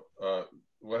 So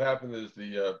what happened is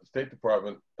the State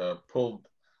Department pulled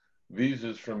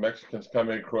visas from Mexicans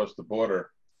coming across the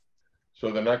border.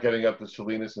 So they're not getting up to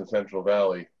Salinas and Central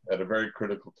Valley at a very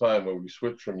critical time where we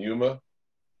switched from Yuma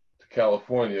to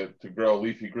California to grow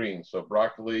leafy greens. So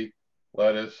broccoli,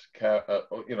 lettuce,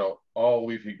 all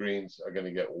leafy greens are going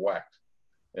to get whacked.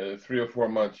 And in 3 or 4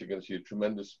 months, you're going to see a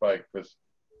tremendous spike because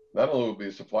not only will be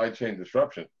a supply chain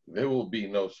disruption, there will be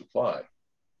no supply.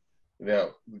 Now,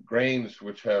 grains,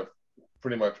 which have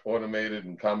pretty much automated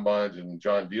and combines and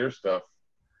John Deere stuff,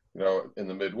 in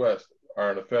the Midwest,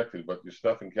 aren't affected. But your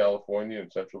stuff in California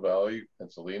and Central Valley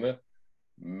and Salina,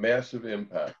 massive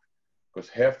impact because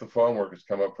half the farm workers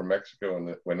come up from Mexico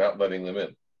and we're not letting them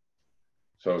in.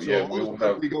 So yeah, we will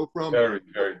have very,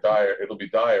 very dire. It'll be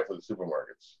dire for the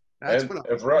supermarkets and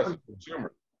for us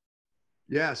consumers.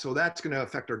 Yeah, so that's going to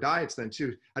affect our diets then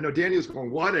too. I know Daniel's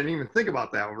going, what? I didn't even think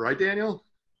about that, right, Daniel?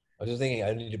 I was just thinking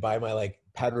I need to buy my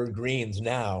powdered greens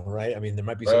now, right? I mean, there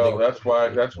might be something. Well,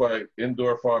 that's why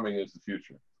indoor farming is the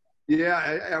future.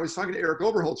 Yeah, I was talking to Eric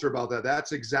Oberholzer about that.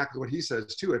 That's exactly what he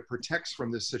says too. It protects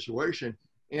from this situation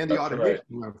and the automation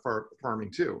of farming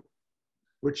too,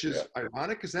 which is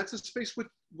ironic because that's a space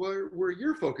where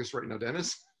you're focused right now,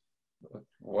 Dennis.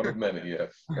 One of many,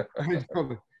 yes.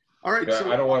 All right. Yeah,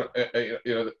 so I don't want,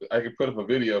 I could put up a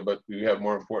video, but we have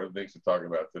more important things to talk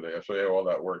about today. I'll show you how all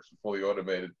that works. Fully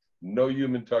automated, no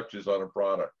human touches on a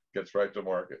product, gets right to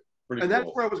market. Pretty cool. That's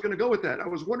where I was going to go with that. I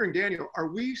was wondering, Daniel, are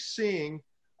we seeing,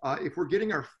 if we're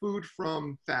getting our food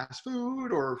from fast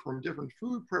food or from different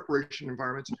food preparation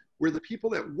environments, where the people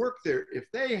that work there, if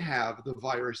they have the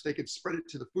virus, they could spread it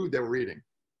to the food that we're eating?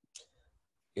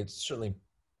 It's certainly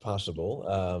possible.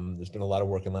 There's been a lot of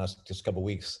work in the last just couple of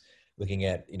weeks looking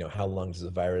at, how long does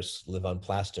the virus live on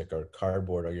plastic or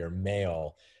cardboard or your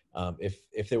mail?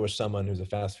 If there was someone who's a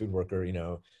fast food worker,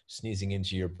 sneezing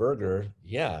into your burger,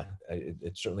 yeah,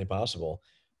 it's certainly possible.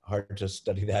 Hard to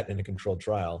study that in a controlled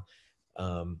trial.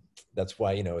 That's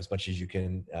why, as much as you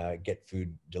can get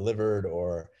food delivered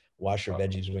or wash your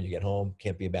veggies when you get home,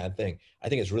 can't be a bad thing. I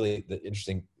think it's really the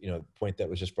interesting, point that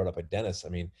was just brought up by Dennis. I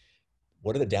mean,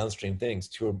 what are the downstream things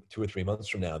 2 or 3 months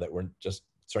from now that we're just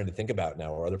starting to think about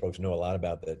now, or other folks know a lot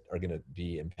about that are going to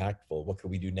be impactful? What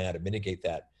can we do now to mitigate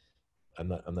that? I'm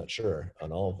not sure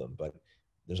on all of them, but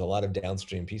there's a lot of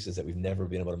downstream pieces that we've never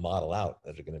been able to model out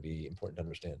that are going to be important to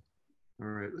understand. All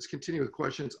right, let's continue with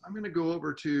questions. I'm going to go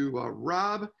over to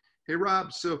Rob. Hey,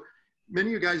 Rob. So many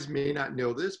of you guys may not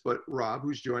know this, but Rob,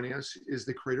 who's joining us, is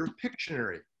the creator of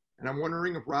Pictionary. And I'm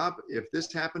wondering if, Rob, if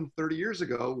this happened 30 years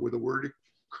ago, would the word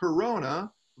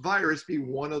coronavirus be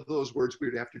one of those words we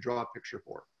would have to draw a picture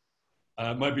for?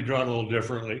 It might be drawn a little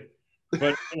differently,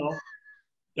 but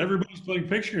everybody's playing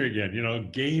Pictionary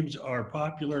again. Games are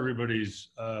popular. Everybody's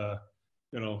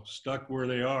stuck where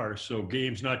they are. So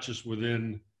games not just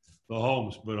within the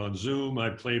homes, but on Zoom. I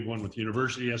played one with the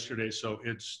university yesterday, so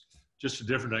it's just a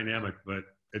different dynamic, but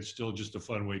it's still just a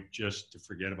fun way just to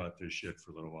forget about this shit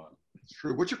for a little while. It's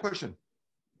true. What's your question?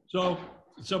 So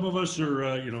some of us are,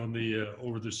 in the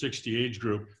over the 60 age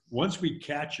group. Once we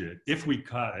catch it, if we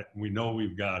caught it, we know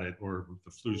we've got it, or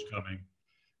the flu's coming,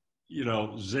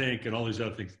 zinc and all these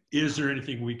other things. Is there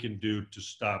anything we can do to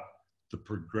stop the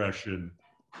progression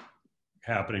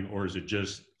happening, or is it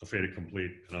just a fait accompli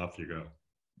and off you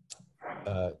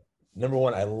go? Number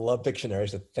one, I love Pictionary,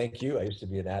 so thank you. I used to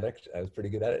be an addict. I was pretty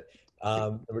good at it.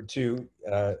 Number two,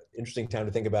 interesting time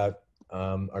to think about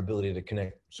our ability to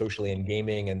connect socially in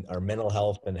gaming and our mental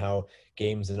health, and how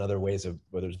games and other ways of,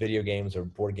 whether it's video games or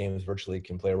board games virtually,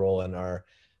 can play a role in our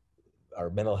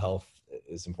mental health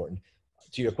is important.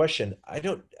 To your question, I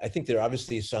think there are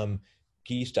obviously some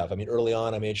key stuff. I mean, early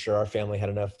on, I made sure our family had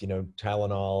enough,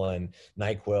 Tylenol and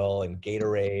NyQuil and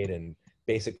Gatorade and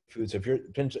basic food. So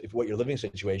depends if what your living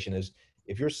situation is,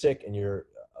 if you're sick and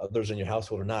others in your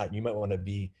household or not, you might want to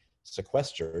be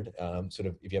sequestered, sort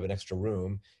of if you have an extra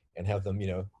room, and have them,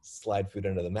 slide food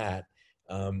under the mat.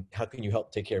 How can you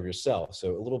help take care of yourself?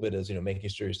 So a little bit is, making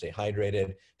sure you stay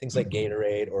hydrated, things like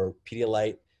Gatorade or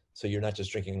Pedialyte. So you're not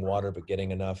just drinking water, but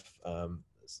getting enough,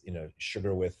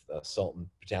 sugar with salt and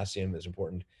potassium is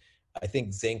important. I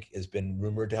think zinc has been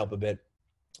rumored to help a bit.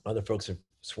 Other folks are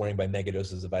swearing by mega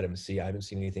doses of vitamin C. I haven't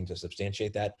seen anything to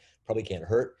substantiate that. Probably can't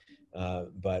hurt,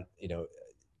 but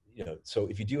so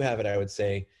if you do have it, I would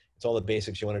say it's all the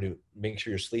basics you want to do. Make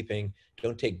sure you're sleeping.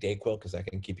 Don't take Dayquil because that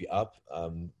can keep you up.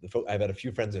 I've had a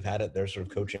few friends who've had it. Their sort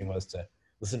of coaching was to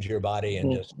listen to your body and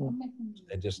just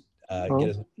get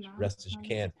as much rest as you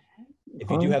can. If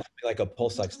you do have something like a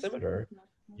pulse oximeter,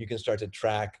 you can start to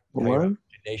track how your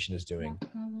oxygenation is doing.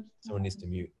 Someone needs to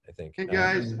mute, I think. Hey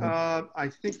guys, I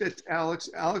think that's Alex.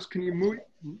 Alex, can you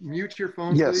mute your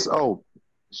phone, Yes. please? Oh,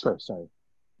 sure. Sorry.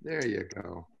 There you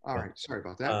go. All right. Sorry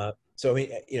about that. So,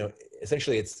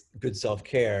 essentially it's good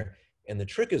self-care. And the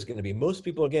trick is going to be, most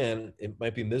people, again, it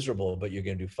might be miserable, but you're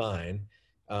going to do fine.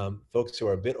 Folks who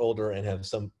are a bit older and have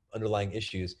some underlying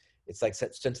issues, it's like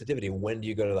sensitivity. When do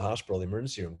you go to the hospital, the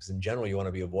emergency room? Because in general, you want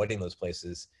to be avoiding those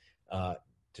places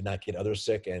to not get others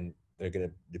sick, and they're going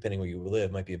to, depending where you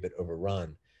live, might be a bit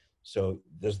overrun. So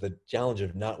there's the challenge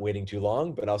of not waiting too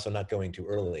long, but also not going too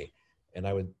early. And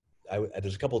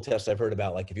there's a couple of tests I've heard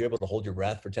about, like if you're able to hold your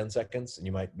breath for 10 seconds and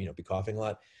you might, be coughing a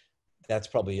lot, that's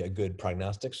probably a good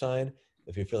prognostic sign.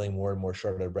 If you're feeling more and more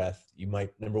short of breath, you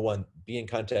might, number one, be in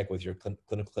contact with your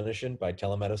clinical clinician by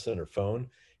telemedicine or phone,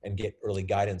 and get early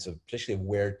guidance of potentially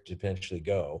where to potentially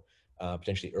go,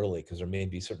 potentially early, because there may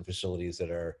be certain facilities that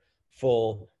are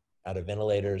full, out of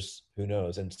ventilators, who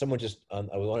knows. And someone just, I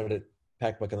wanted to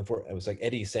pack back on the floor. It was like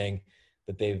Eddie saying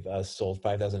that they've sold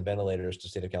 5,000 ventilators to the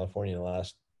state of California in the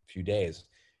last few days.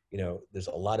 There's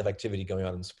a lot of activity going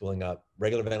on and spooling up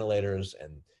regular ventilators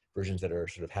and versions that are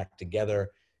sort of hacked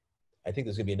together. I think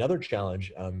there's going to be another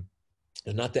challenge.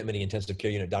 There's not that many intensive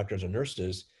care unit doctors or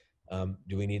nurses.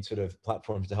 Do we need sort of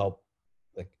platforms to help,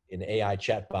 like an AI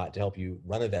chatbot to help you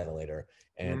run a ventilator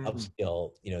and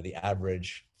upskill, the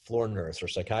average floor nurse or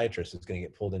psychiatrist is going to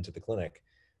get pulled into the clinic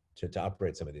to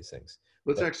operate some of these things.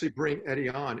 Let's actually bring Eddie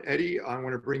on. Eddie, I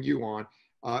want to bring you on.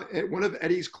 One of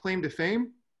Eddie's claim to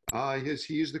fame is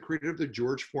he is the creator of the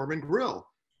George Foreman Grill.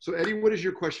 So Eddie, what is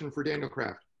your question for Daniel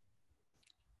Kraft?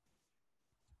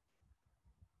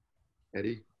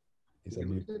 Eddie? He's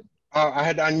on mute. I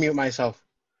had to unmute myself.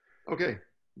 Okay,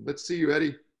 let's see you,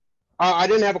 Eddie. I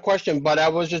didn't have a question, but I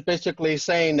was just basically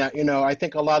saying that, I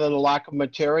think a lot of the lack of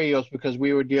materials, because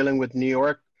we were dealing with New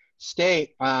York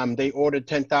State, they ordered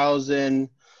 10,000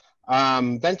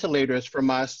 ventilators from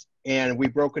us, and we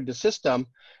brokered the system,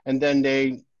 and then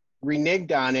they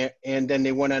reneged on it, and then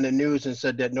they went on the news and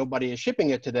said that nobody is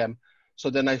shipping it to them. So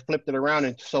then I flipped it around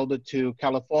and sold it to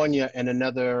California and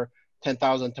another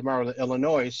 10,000 tomorrow to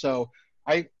Illinois. So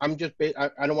I don't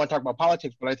want to talk about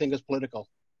politics, but I think it's political.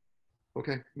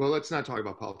 Okay, well, let's not talk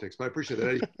about politics, but I appreciate that,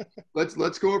 Eddie.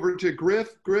 Let's go over to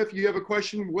Griff. Griff, you have a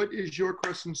question. What is your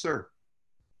question, sir?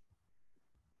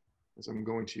 As I'm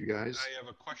going to you guys. I have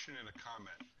a question and a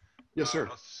comment. Yes, sir.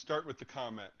 I'll start with the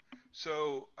comment.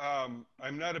 So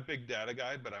I'm not a big data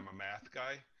guy, but I'm a math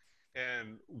guy.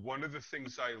 And one of the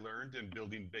things I learned in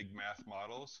building big math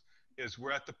models is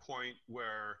we're at the point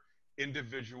where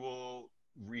individual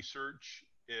research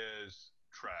is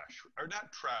trash, or not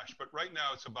trash, but right now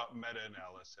it's about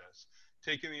meta-analysis,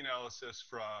 taking the analysis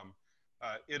from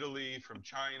Italy, from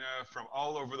China, from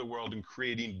all over the world, and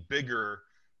creating bigger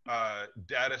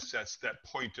data sets that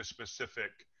point to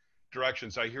specific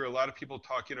directions. I hear a lot of people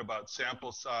talking about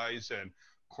sample size and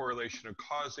correlation and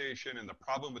causation and the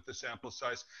problem with the sample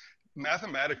size.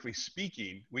 Mathematically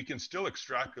speaking, we can still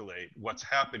extrapolate what's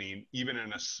happening even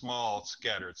in a small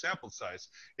scattered sample size.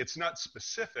 It's not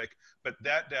specific, but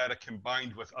that data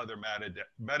combined with other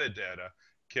metadata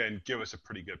can give us a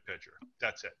pretty good picture.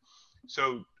 That's it.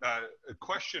 So the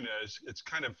question is, it's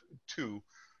kind of two.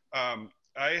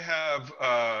 I have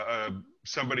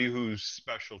somebody who's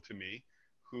special to me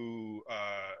who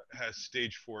has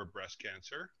stage 4 breast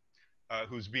cancer.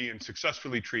 who's being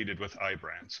successfully treated with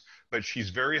Ibrance, but she's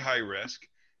very high risk.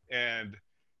 And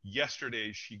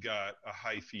yesterday she got a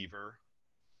high fever,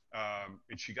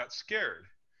 and she got scared.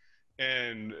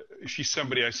 And she's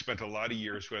somebody I spent a lot of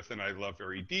years with and I love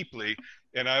very deeply.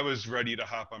 And I was ready to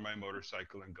hop on my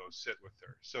motorcycle and go sit with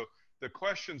her. So the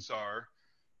questions are,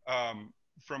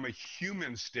 from a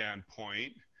human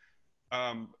standpoint,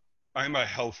 I'm a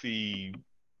healthy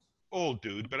old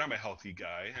dude, but I'm a healthy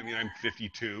guy. I mean, I'm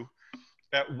 52.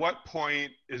 At what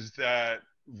point is that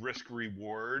risk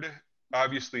reward?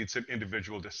 Obviously, it's an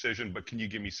individual decision, but can you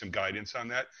give me some guidance on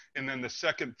that? And then the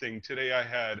second thing, today I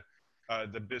had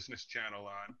the Business Channel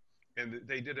on, and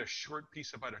they did a short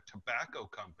piece about a tobacco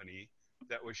company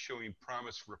that was showing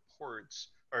promise reports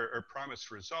or promise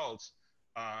results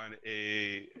on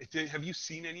a. Have you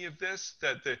seen any of this?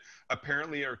 That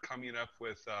apparently are coming up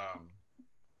with.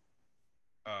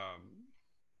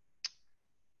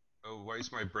 Oh, why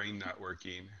is my brain not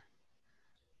working?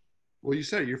 Well, you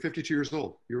said it, you're 52 years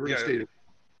old. You already stated.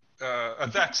 A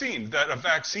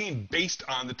vaccine based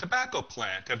on the tobacco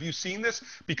plant. Have you seen this?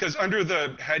 Because under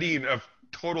the heading of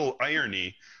total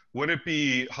irony, wouldn't it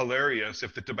be hilarious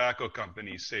if the tobacco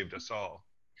companies saved us all?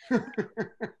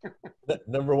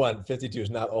 Number one, 52 is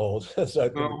not old.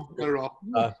 So no, not at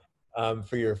all.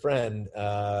 For your friend,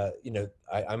 you know,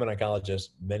 I'm an oncologist.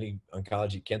 Many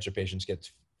oncology cancer patients get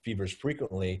fevers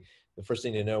frequently. The first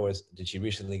thing to know is, did she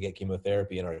recently get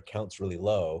chemotherapy and are counts really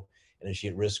low? And is she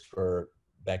at risk for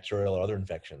bacterial or other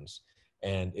infections?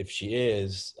 And if she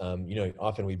is, you know,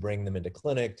 often we bring them into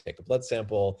clinic, take a blood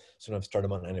sample, sometimes start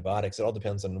them on antibiotics. It all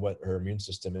depends on what her immune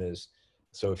system is.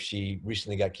 So if she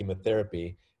recently got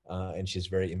chemotherapy and she's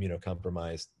very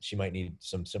immunocompromised, she might need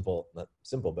some simple, not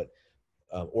simple, but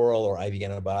oral or IV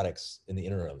antibiotics in the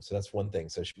interim. So that's one thing.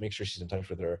 So make sure she's in touch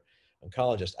with her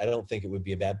oncologist. I don't think it would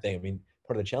be a bad thing. I mean,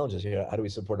 part of the challenge is here, how do we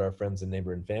support our friends and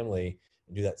neighbor and family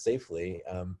and do that safely?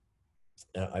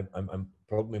 I'm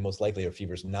probably most likely her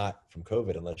fever's not from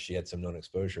COVID unless she had some known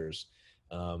exposures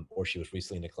or she was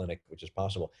recently in the clinic, which is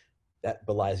possible. That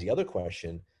belies the other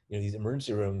question. You know, these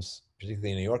emergency rooms,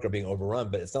 particularly in New York, are being overrun,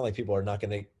 but it's not like people are not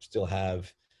going to still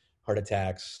have heart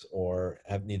attacks or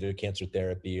have need their cancer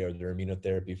therapy or their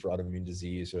immunotherapy for autoimmune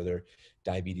disease or their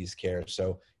diabetes care.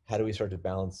 So how do we start to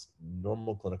balance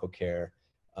normal clinical care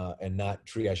and not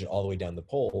triage it all the way down the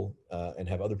pole and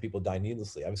have other people die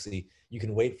needlessly? Obviously, you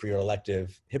can wait for your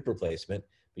elective hip replacement,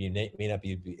 but you may not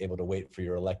be able to wait for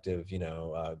your elective, you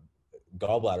know,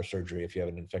 gallbladder surgery if you have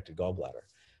an infected gallbladder.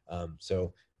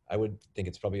 So I would think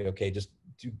it's probably okay. Just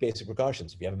do basic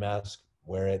precautions. If you have a mask,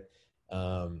 wear it.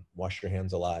 Wash your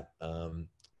hands a lot,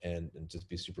 and just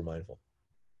be super mindful.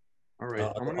 All right.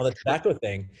 On the tobacco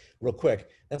thing, real quick,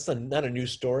 that's not a new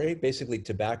story. Basically,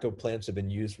 tobacco plants have been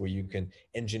used where you can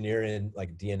engineer in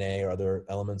like DNA or other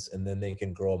elements, and then they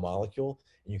can grow a molecule,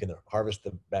 and you can harvest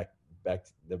the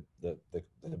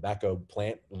tobacco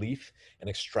plant leaf and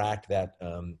extract that.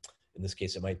 In this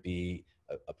case, it might be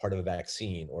a part of a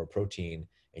vaccine or a protein,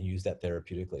 and use that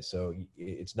therapeutically. So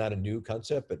it's not a new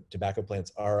concept, but tobacco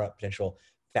plants are a potential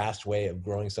fast way of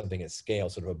growing something at scale,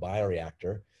 sort of a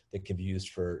bioreactor that can be used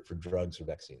for drugs or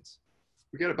vaccines.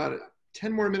 We got about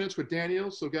 10 more minutes with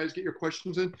Daniel. So guys, get your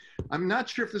questions in. I'm not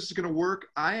sure if this is going to work.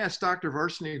 I asked Dr.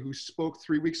 Varsany, who spoke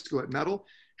 3 weeks ago at Metal.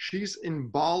 She's in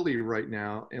Bali right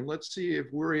now. And let's see if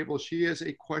we're able, she has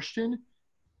a question.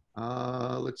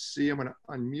 Let's see, I'm going to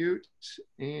unmute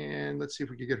and let's see if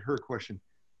we can get her question.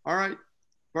 All right,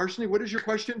 Varsany, what is your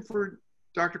question for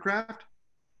Dr. Kraft?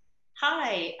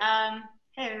 Hi,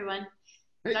 hey everyone.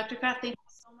 Hey. Dr. Kraft, thank you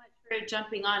so much for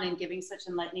jumping on and giving such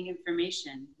enlightening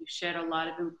information. You've shared a lot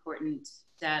of important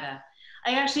data.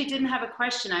 I actually didn't have a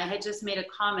question. I had just made a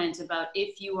comment about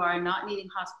if you are not needing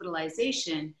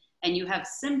hospitalization and you have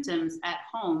symptoms at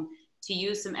home, to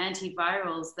use some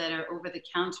antivirals that are over the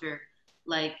counter,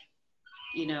 like,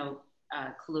 you know,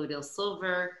 colloidal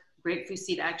silver, grapefruit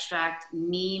seed extract.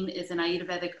 Neem is an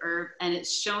Ayurvedic herb, and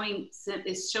it's showing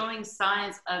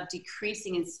signs of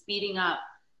decreasing and speeding up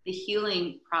the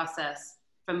healing process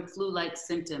from flu-like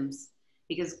symptoms,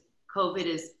 because COVID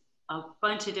is a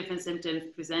bunch of different symptoms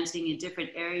presenting in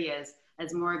different areas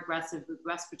as more aggressive with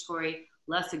respiratory,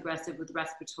 less aggressive with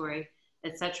respiratory,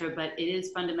 etc. But it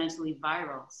is fundamentally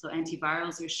viral. So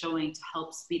antivirals are showing to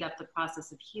help speed up the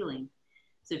process of healing.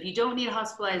 So if you don't need a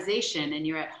hospitalization and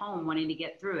you're at home wanting to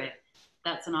get through it,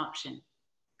 that's an option.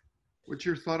 What's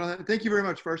your thought on that? Thank you very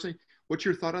much, Varsany. What's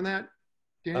your thought on that,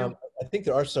 Daniel? I think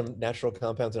there are some natural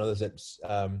compounds and others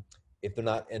that, if they're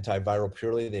not antiviral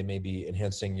purely, they may be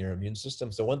enhancing your immune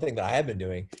system. So one thing that I have been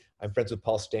doing, I'm friends with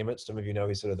Paul Stamets. Some of you know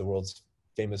he's sort of the world's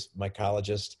famous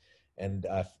mycologist and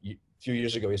few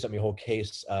years ago, he sent me a whole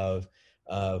case of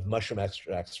mushroom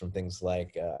extracts from things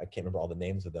like, I can't remember all the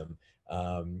names of them.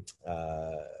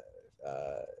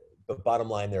 But bottom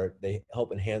line, they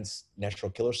help enhance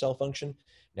natural killer cell function.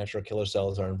 Natural killer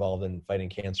cells are involved in fighting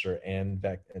cancer and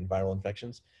viral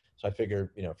infections. So I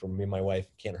figure, for me and my wife,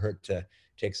 it can't hurt to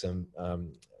take some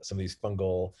of these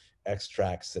fungal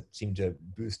extracts that seem to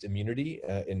boost immunity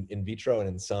in vitro and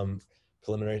in some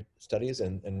preliminary studies.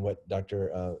 And what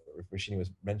Dr. Rashini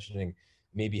was mentioning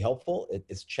may be helpful.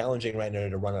 It's challenging right now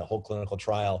to run a whole clinical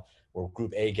trial where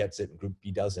group A gets it and group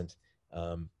B doesn't.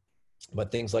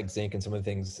 But things like zinc and some of the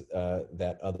things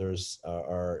that others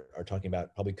are talking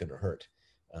about probably couldn't hurt,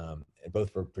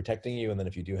 both for protecting you and then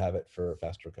if you do have it, for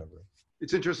fast recovery.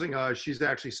 It's interesting. She's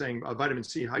actually saying vitamin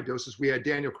C high doses. We had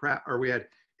Daniel Kraft. You're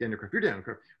Daniel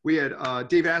Kraft. We had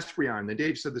Dave Asprey on, and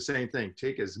Dave said the same thing.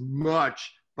 Take as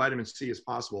much vitamin C as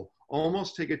possible.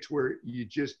 Almost take it to where you're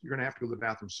going to have to go to the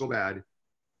bathroom so bad.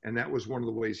 And that was one of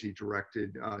the ways he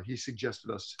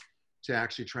suggested us to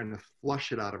actually trying to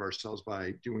flush it out of ourselves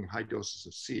by doing high doses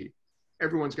of C.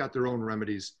 Everyone's got their own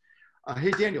remedies. Hey,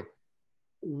 Daniel,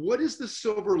 what is the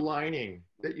silver lining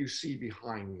that you see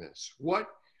behind this?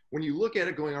 When you look at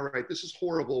it going, all right, this is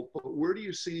horrible, but where do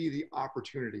you see the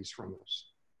opportunities from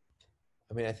this?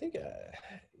 I mean, I think,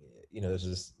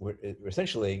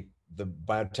 essentially the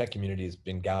biotech community has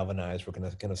been galvanized. We're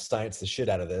going to kind of science the shit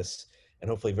out of this and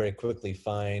hopefully very quickly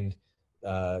find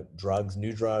drugs,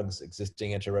 new drugs,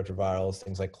 existing antiretrovirals,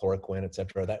 things like chloroquine, et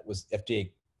cetera. That was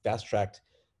FDA fast-tracked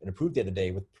and approved the other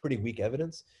day with pretty weak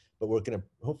evidence, but we're going to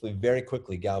hopefully very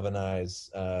quickly galvanize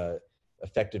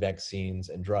effective vaccines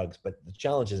and drugs. But the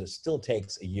challenge is it still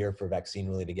takes a year for a vaccine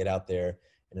really to get out there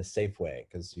in a safe way,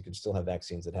 because you can still have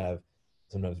vaccines that have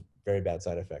sometimes very bad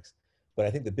side effects. But I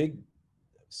think the big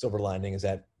silver lining is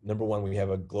that, number one, we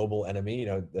have a global enemy.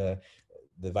 The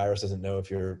virus doesn't know if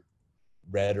you're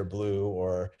red or blue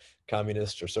or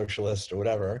communist or socialist or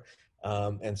whatever.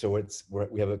 And so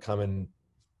we have a common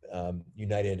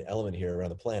united element here around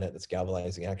the planet that's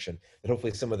galvanizing action. And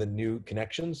hopefully some of the new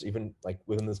connections, even like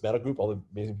within this metal group, all the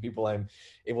amazing people I'm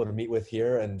able to meet with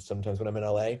here, and sometimes when I'm in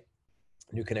LA,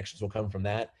 new connections will come from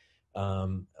that.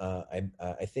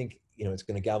 I think it's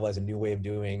going to galvanize a new way of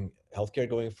doing healthcare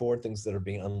going forward. Things that are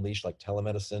being unleashed, like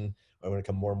telemedicine, are going to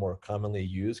become more and more commonly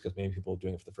used because many people are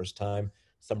doing it for the first time.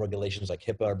 Some regulations like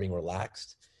HIPAA are being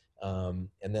relaxed. And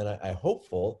then I'm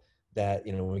hopeful that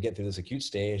when we get through this acute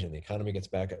stage and the economy gets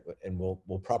back, and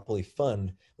we'll properly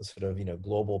fund the sort of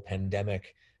global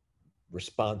pandemic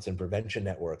response and prevention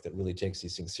network that really takes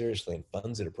these things seriously and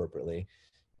funds it appropriately,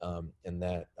 and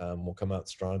that we'll come out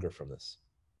stronger from this.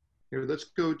 Here, let's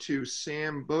go to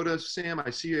Sam Boda. Sam, I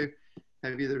see you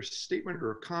have either a statement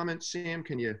or a comment. Sam,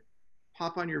 can you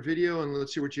pop on your video and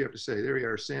let's see what you have to say? There you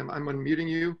are, Sam. I'm unmuting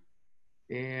you,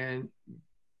 and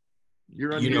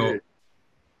you're unmuted.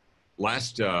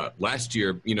 Last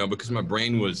year, because my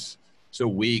brain was so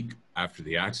weak after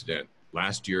the accident,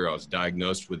 last year I was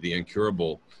diagnosed with the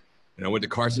incurable, and I went to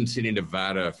Carson City,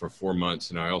 Nevada for 4 months,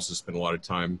 and I also spent a lot of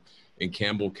time in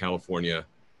Campbell, California.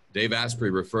 Dave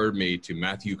Asprey referred me to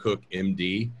Matthew Cook,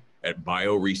 MD, at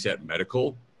BioReset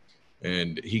Medical,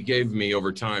 and he gave me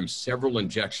over time several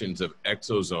injections of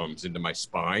exosomes into my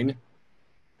spine,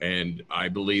 and I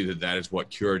believe that is what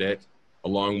cured it,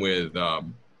 along with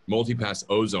multipass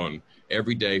ozone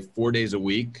every day, 4 days a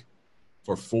week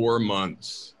for 4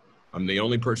 months. I'm the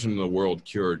only person in the world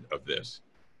cured of this.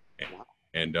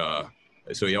 And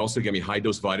so he also gave me high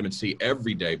dose vitamin C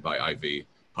every day by IV,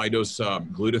 high dose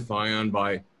glutathione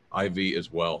by IV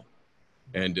as well.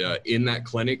 And in that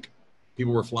clinic,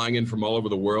 people were flying in from all over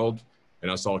the world,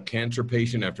 and I saw cancer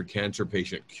patient after cancer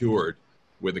patient cured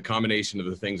with a combination of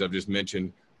the things I've just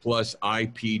mentioned, plus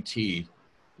IPT,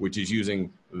 which is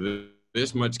using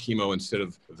this much chemo instead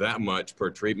of that much per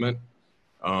treatment,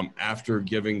 after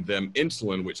giving them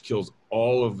insulin, which kills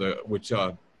all of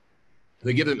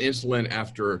they give them insulin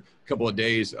after a couple of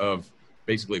days of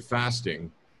basically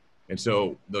fasting. And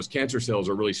so those cancer cells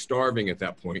are really starving at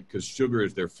that point because sugar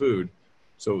is their food.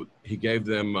 So he gave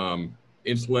them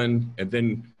insulin, and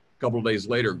then a couple of days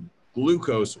later,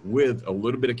 glucose with a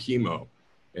little bit of chemo.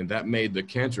 And that made the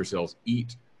cancer cells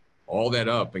eat all that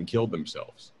up and killed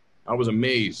themselves. I was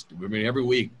amazed. I mean, every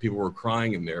week people were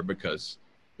crying in there because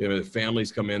the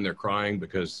families come in, they're crying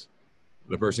because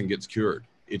the person gets cured.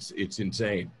 It's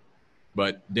insane.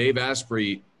 But Dave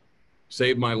Asprey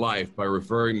saved my life by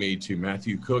referring me to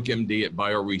Matthew Cook, MD at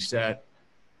BioReset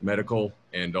Medical,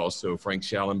 and also Frank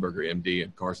Schallenberger, MD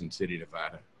in Carson City,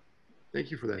 Nevada.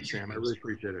 Thank you for that, Sam. I really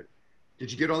appreciate it.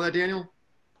 Did you get all that, Daniel?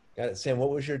 Got it. Sam, what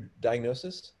was your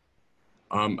diagnosis?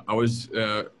 I was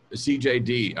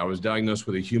CJD. I was diagnosed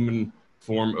with a human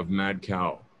form of mad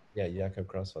cow. Yeah, Jakob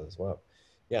Crossfeld as well.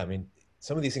 Yeah, I mean,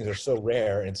 some of these things are so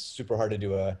rare, and it's super hard to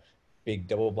do a big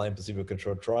double-blind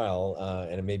placebo-controlled trial,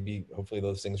 and it may be, hopefully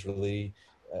those things really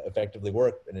effectively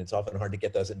work, and it's often hard to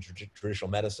get those in traditional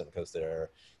medicine because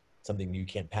they're something you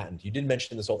can't patent. You did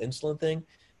mention this whole insulin thing.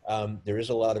 There is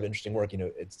a lot of interesting work. You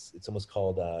know, it's almost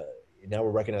called, now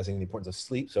we're recognizing the importance of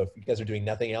sleep. So if you guys are doing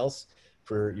nothing else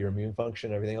for your immune function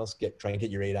and everything else, try and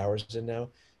get your 8 hours in now.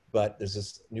 But there's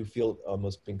this new field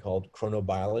almost being called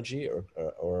chronobiology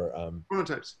or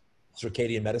chronotypes,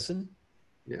 circadian medicine.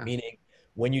 Yeah. Meaning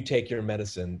when you take your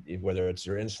medicine, whether it's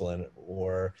your insulin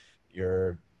or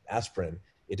your aspirin,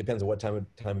 it depends on what time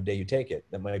of day you take it.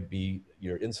 That might be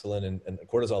your insulin and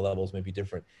cortisol levels may be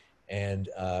different. And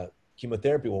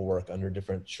chemotherapy will work under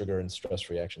different sugar and stress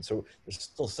reactions. So there's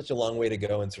still such a long way to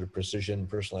go in sort of precision,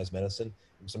 personalized medicine.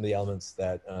 And some of the elements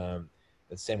that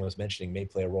that Sam was mentioning may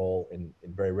play a role in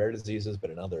very rare diseases, but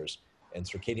in others. And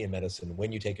circadian medicine, when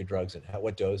you take your drugs and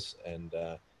what dose and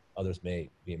others may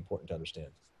be important to understand.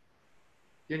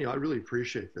 Daniel, I really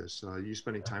appreciate this. You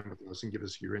spending time with us and give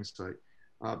us your insight.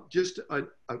 Just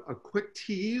a quick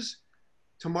tease.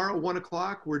 Tomorrow, 1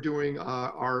 o'clock, we're doing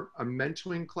our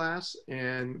mentoring class,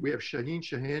 and we have Shaheen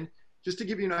Shahin. Just to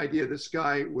give you an idea, this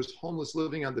guy was homeless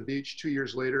living on the beach. 2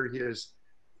 years later, he has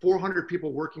 400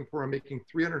 people working for him, making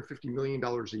 $350 million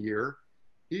a year.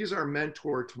 He's our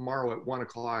mentor tomorrow at 1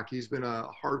 o'clock. He's been a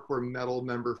hardcore metal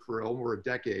member for over a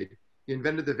decade. He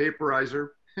invented the vaporizer,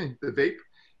 the vape,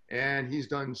 and he's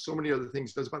done so many other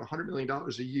things. Does about $100 million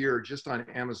a year just on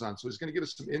Amazon. So he's going to give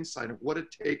us some insight of what it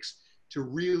takes to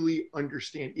really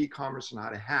understand e-commerce and how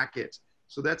to hack it.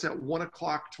 So that's at 1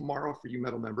 o'clock tomorrow for you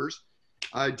metal members.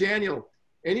 Daniel,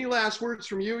 any last words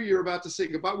from you? You're about to say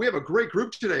goodbye. We have a great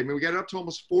group today. I mean, we got up to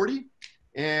almost 40,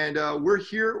 and we're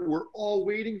here. We're all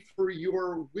waiting for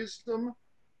your wisdom.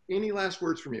 Any last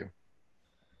words from you?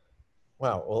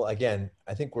 Wow. Well, again,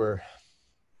 I think we're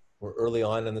early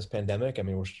on in this pandemic. I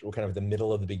mean, we're kind of the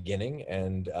middle of the beginning,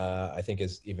 and I think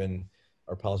as even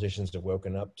our politicians have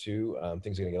woken up to,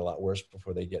 things are going to get a lot worse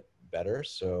before they get better.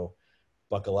 So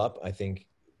buckle up. I think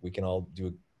we can all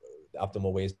do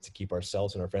optimal ways to keep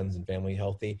ourselves and our friends and family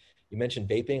healthy. You mentioned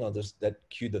vaping. That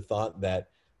cued the thought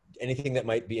that anything that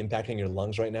might be impacting your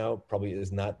lungs right now probably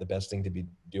is not the best thing to be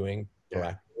doing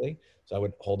proactively. So I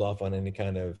would hold off on any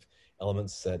kind of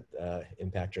elements that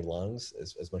impact your lungs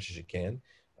as much as you can.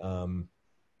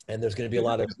 And there's going to be a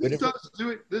lot of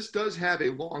this does have a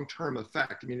long-term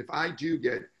effect. I mean, if I do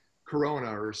get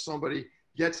corona or somebody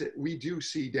gets it, we do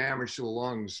see damage to the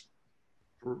lungs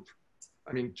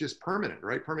just permanent,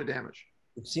 right? Permanent damage.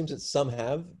 It seems that some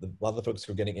have. A lot of the folks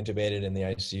who are getting intubated in the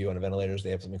ICU on ventilators,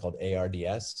 they have something called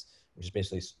ARDS, which is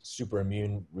basically super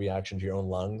immune reaction to your own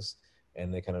lungs,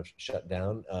 and they kind of shut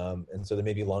down. And so there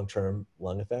may be long-term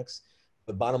lung effects.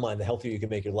 But bottom line, the healthier you can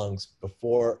make your lungs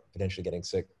before potentially getting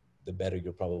sick, the better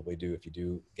you'll probably do if you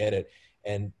do get it.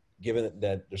 And given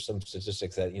that there's some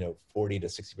statistics that 40 to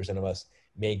 60% of us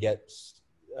may get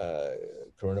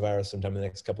coronavirus sometime in the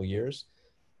next couple of years,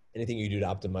 anything you do to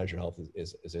optimize your health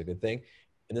is a good thing.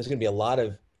 And there's going to be a lot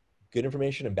of good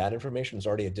information and bad information. There's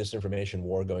already a disinformation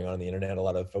war going on the internet. A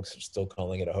lot of folks are still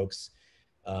calling it a hoax.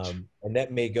 And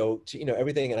that may go to,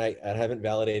 everything. And I haven't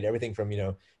validated everything from,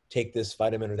 take this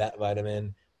vitamin or that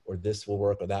vitamin, or this will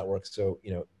work or that works. So,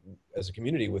 as a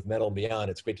community with Metal and Beyond,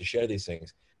 it's great to share these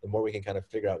things. The more we can kind of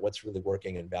figure out what's really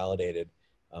working and validated,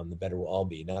 the better we'll all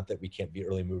be. Not that we can't be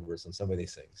early movers on some of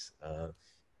these things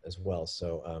as well.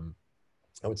 So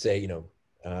I would say,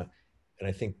 and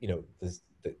I think,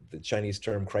 the Chinese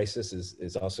term crisis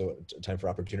is also a time for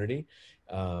opportunity.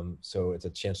 So it's a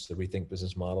chance to rethink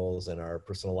business models and our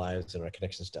personal lives and our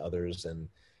connections to others. And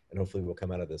hopefully we'll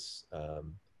come out of this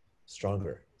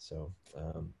stronger. So,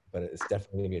 but it's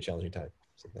definitely going to be a challenging time.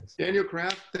 So thanks. Daniel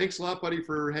Kraft, thanks a lot, buddy,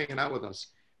 for hanging out with us.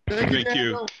 Thank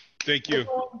you. Thank you.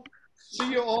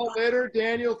 See you all later.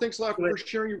 Daniel, thanks a lot for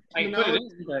sharing your knowledge.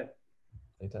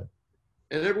 Anytime.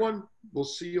 And everyone, we'll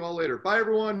see you all later. Bye,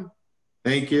 everyone.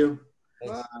 Thank you.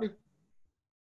 Bye.